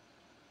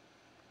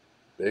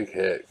 Big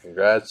hit.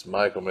 Congrats,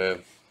 Michael,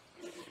 man.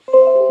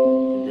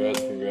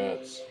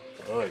 Congrats.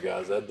 Alright,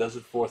 guys, that does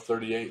it for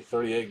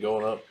 38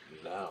 going up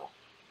now.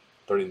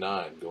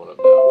 39 going up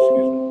now,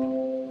 excuse me.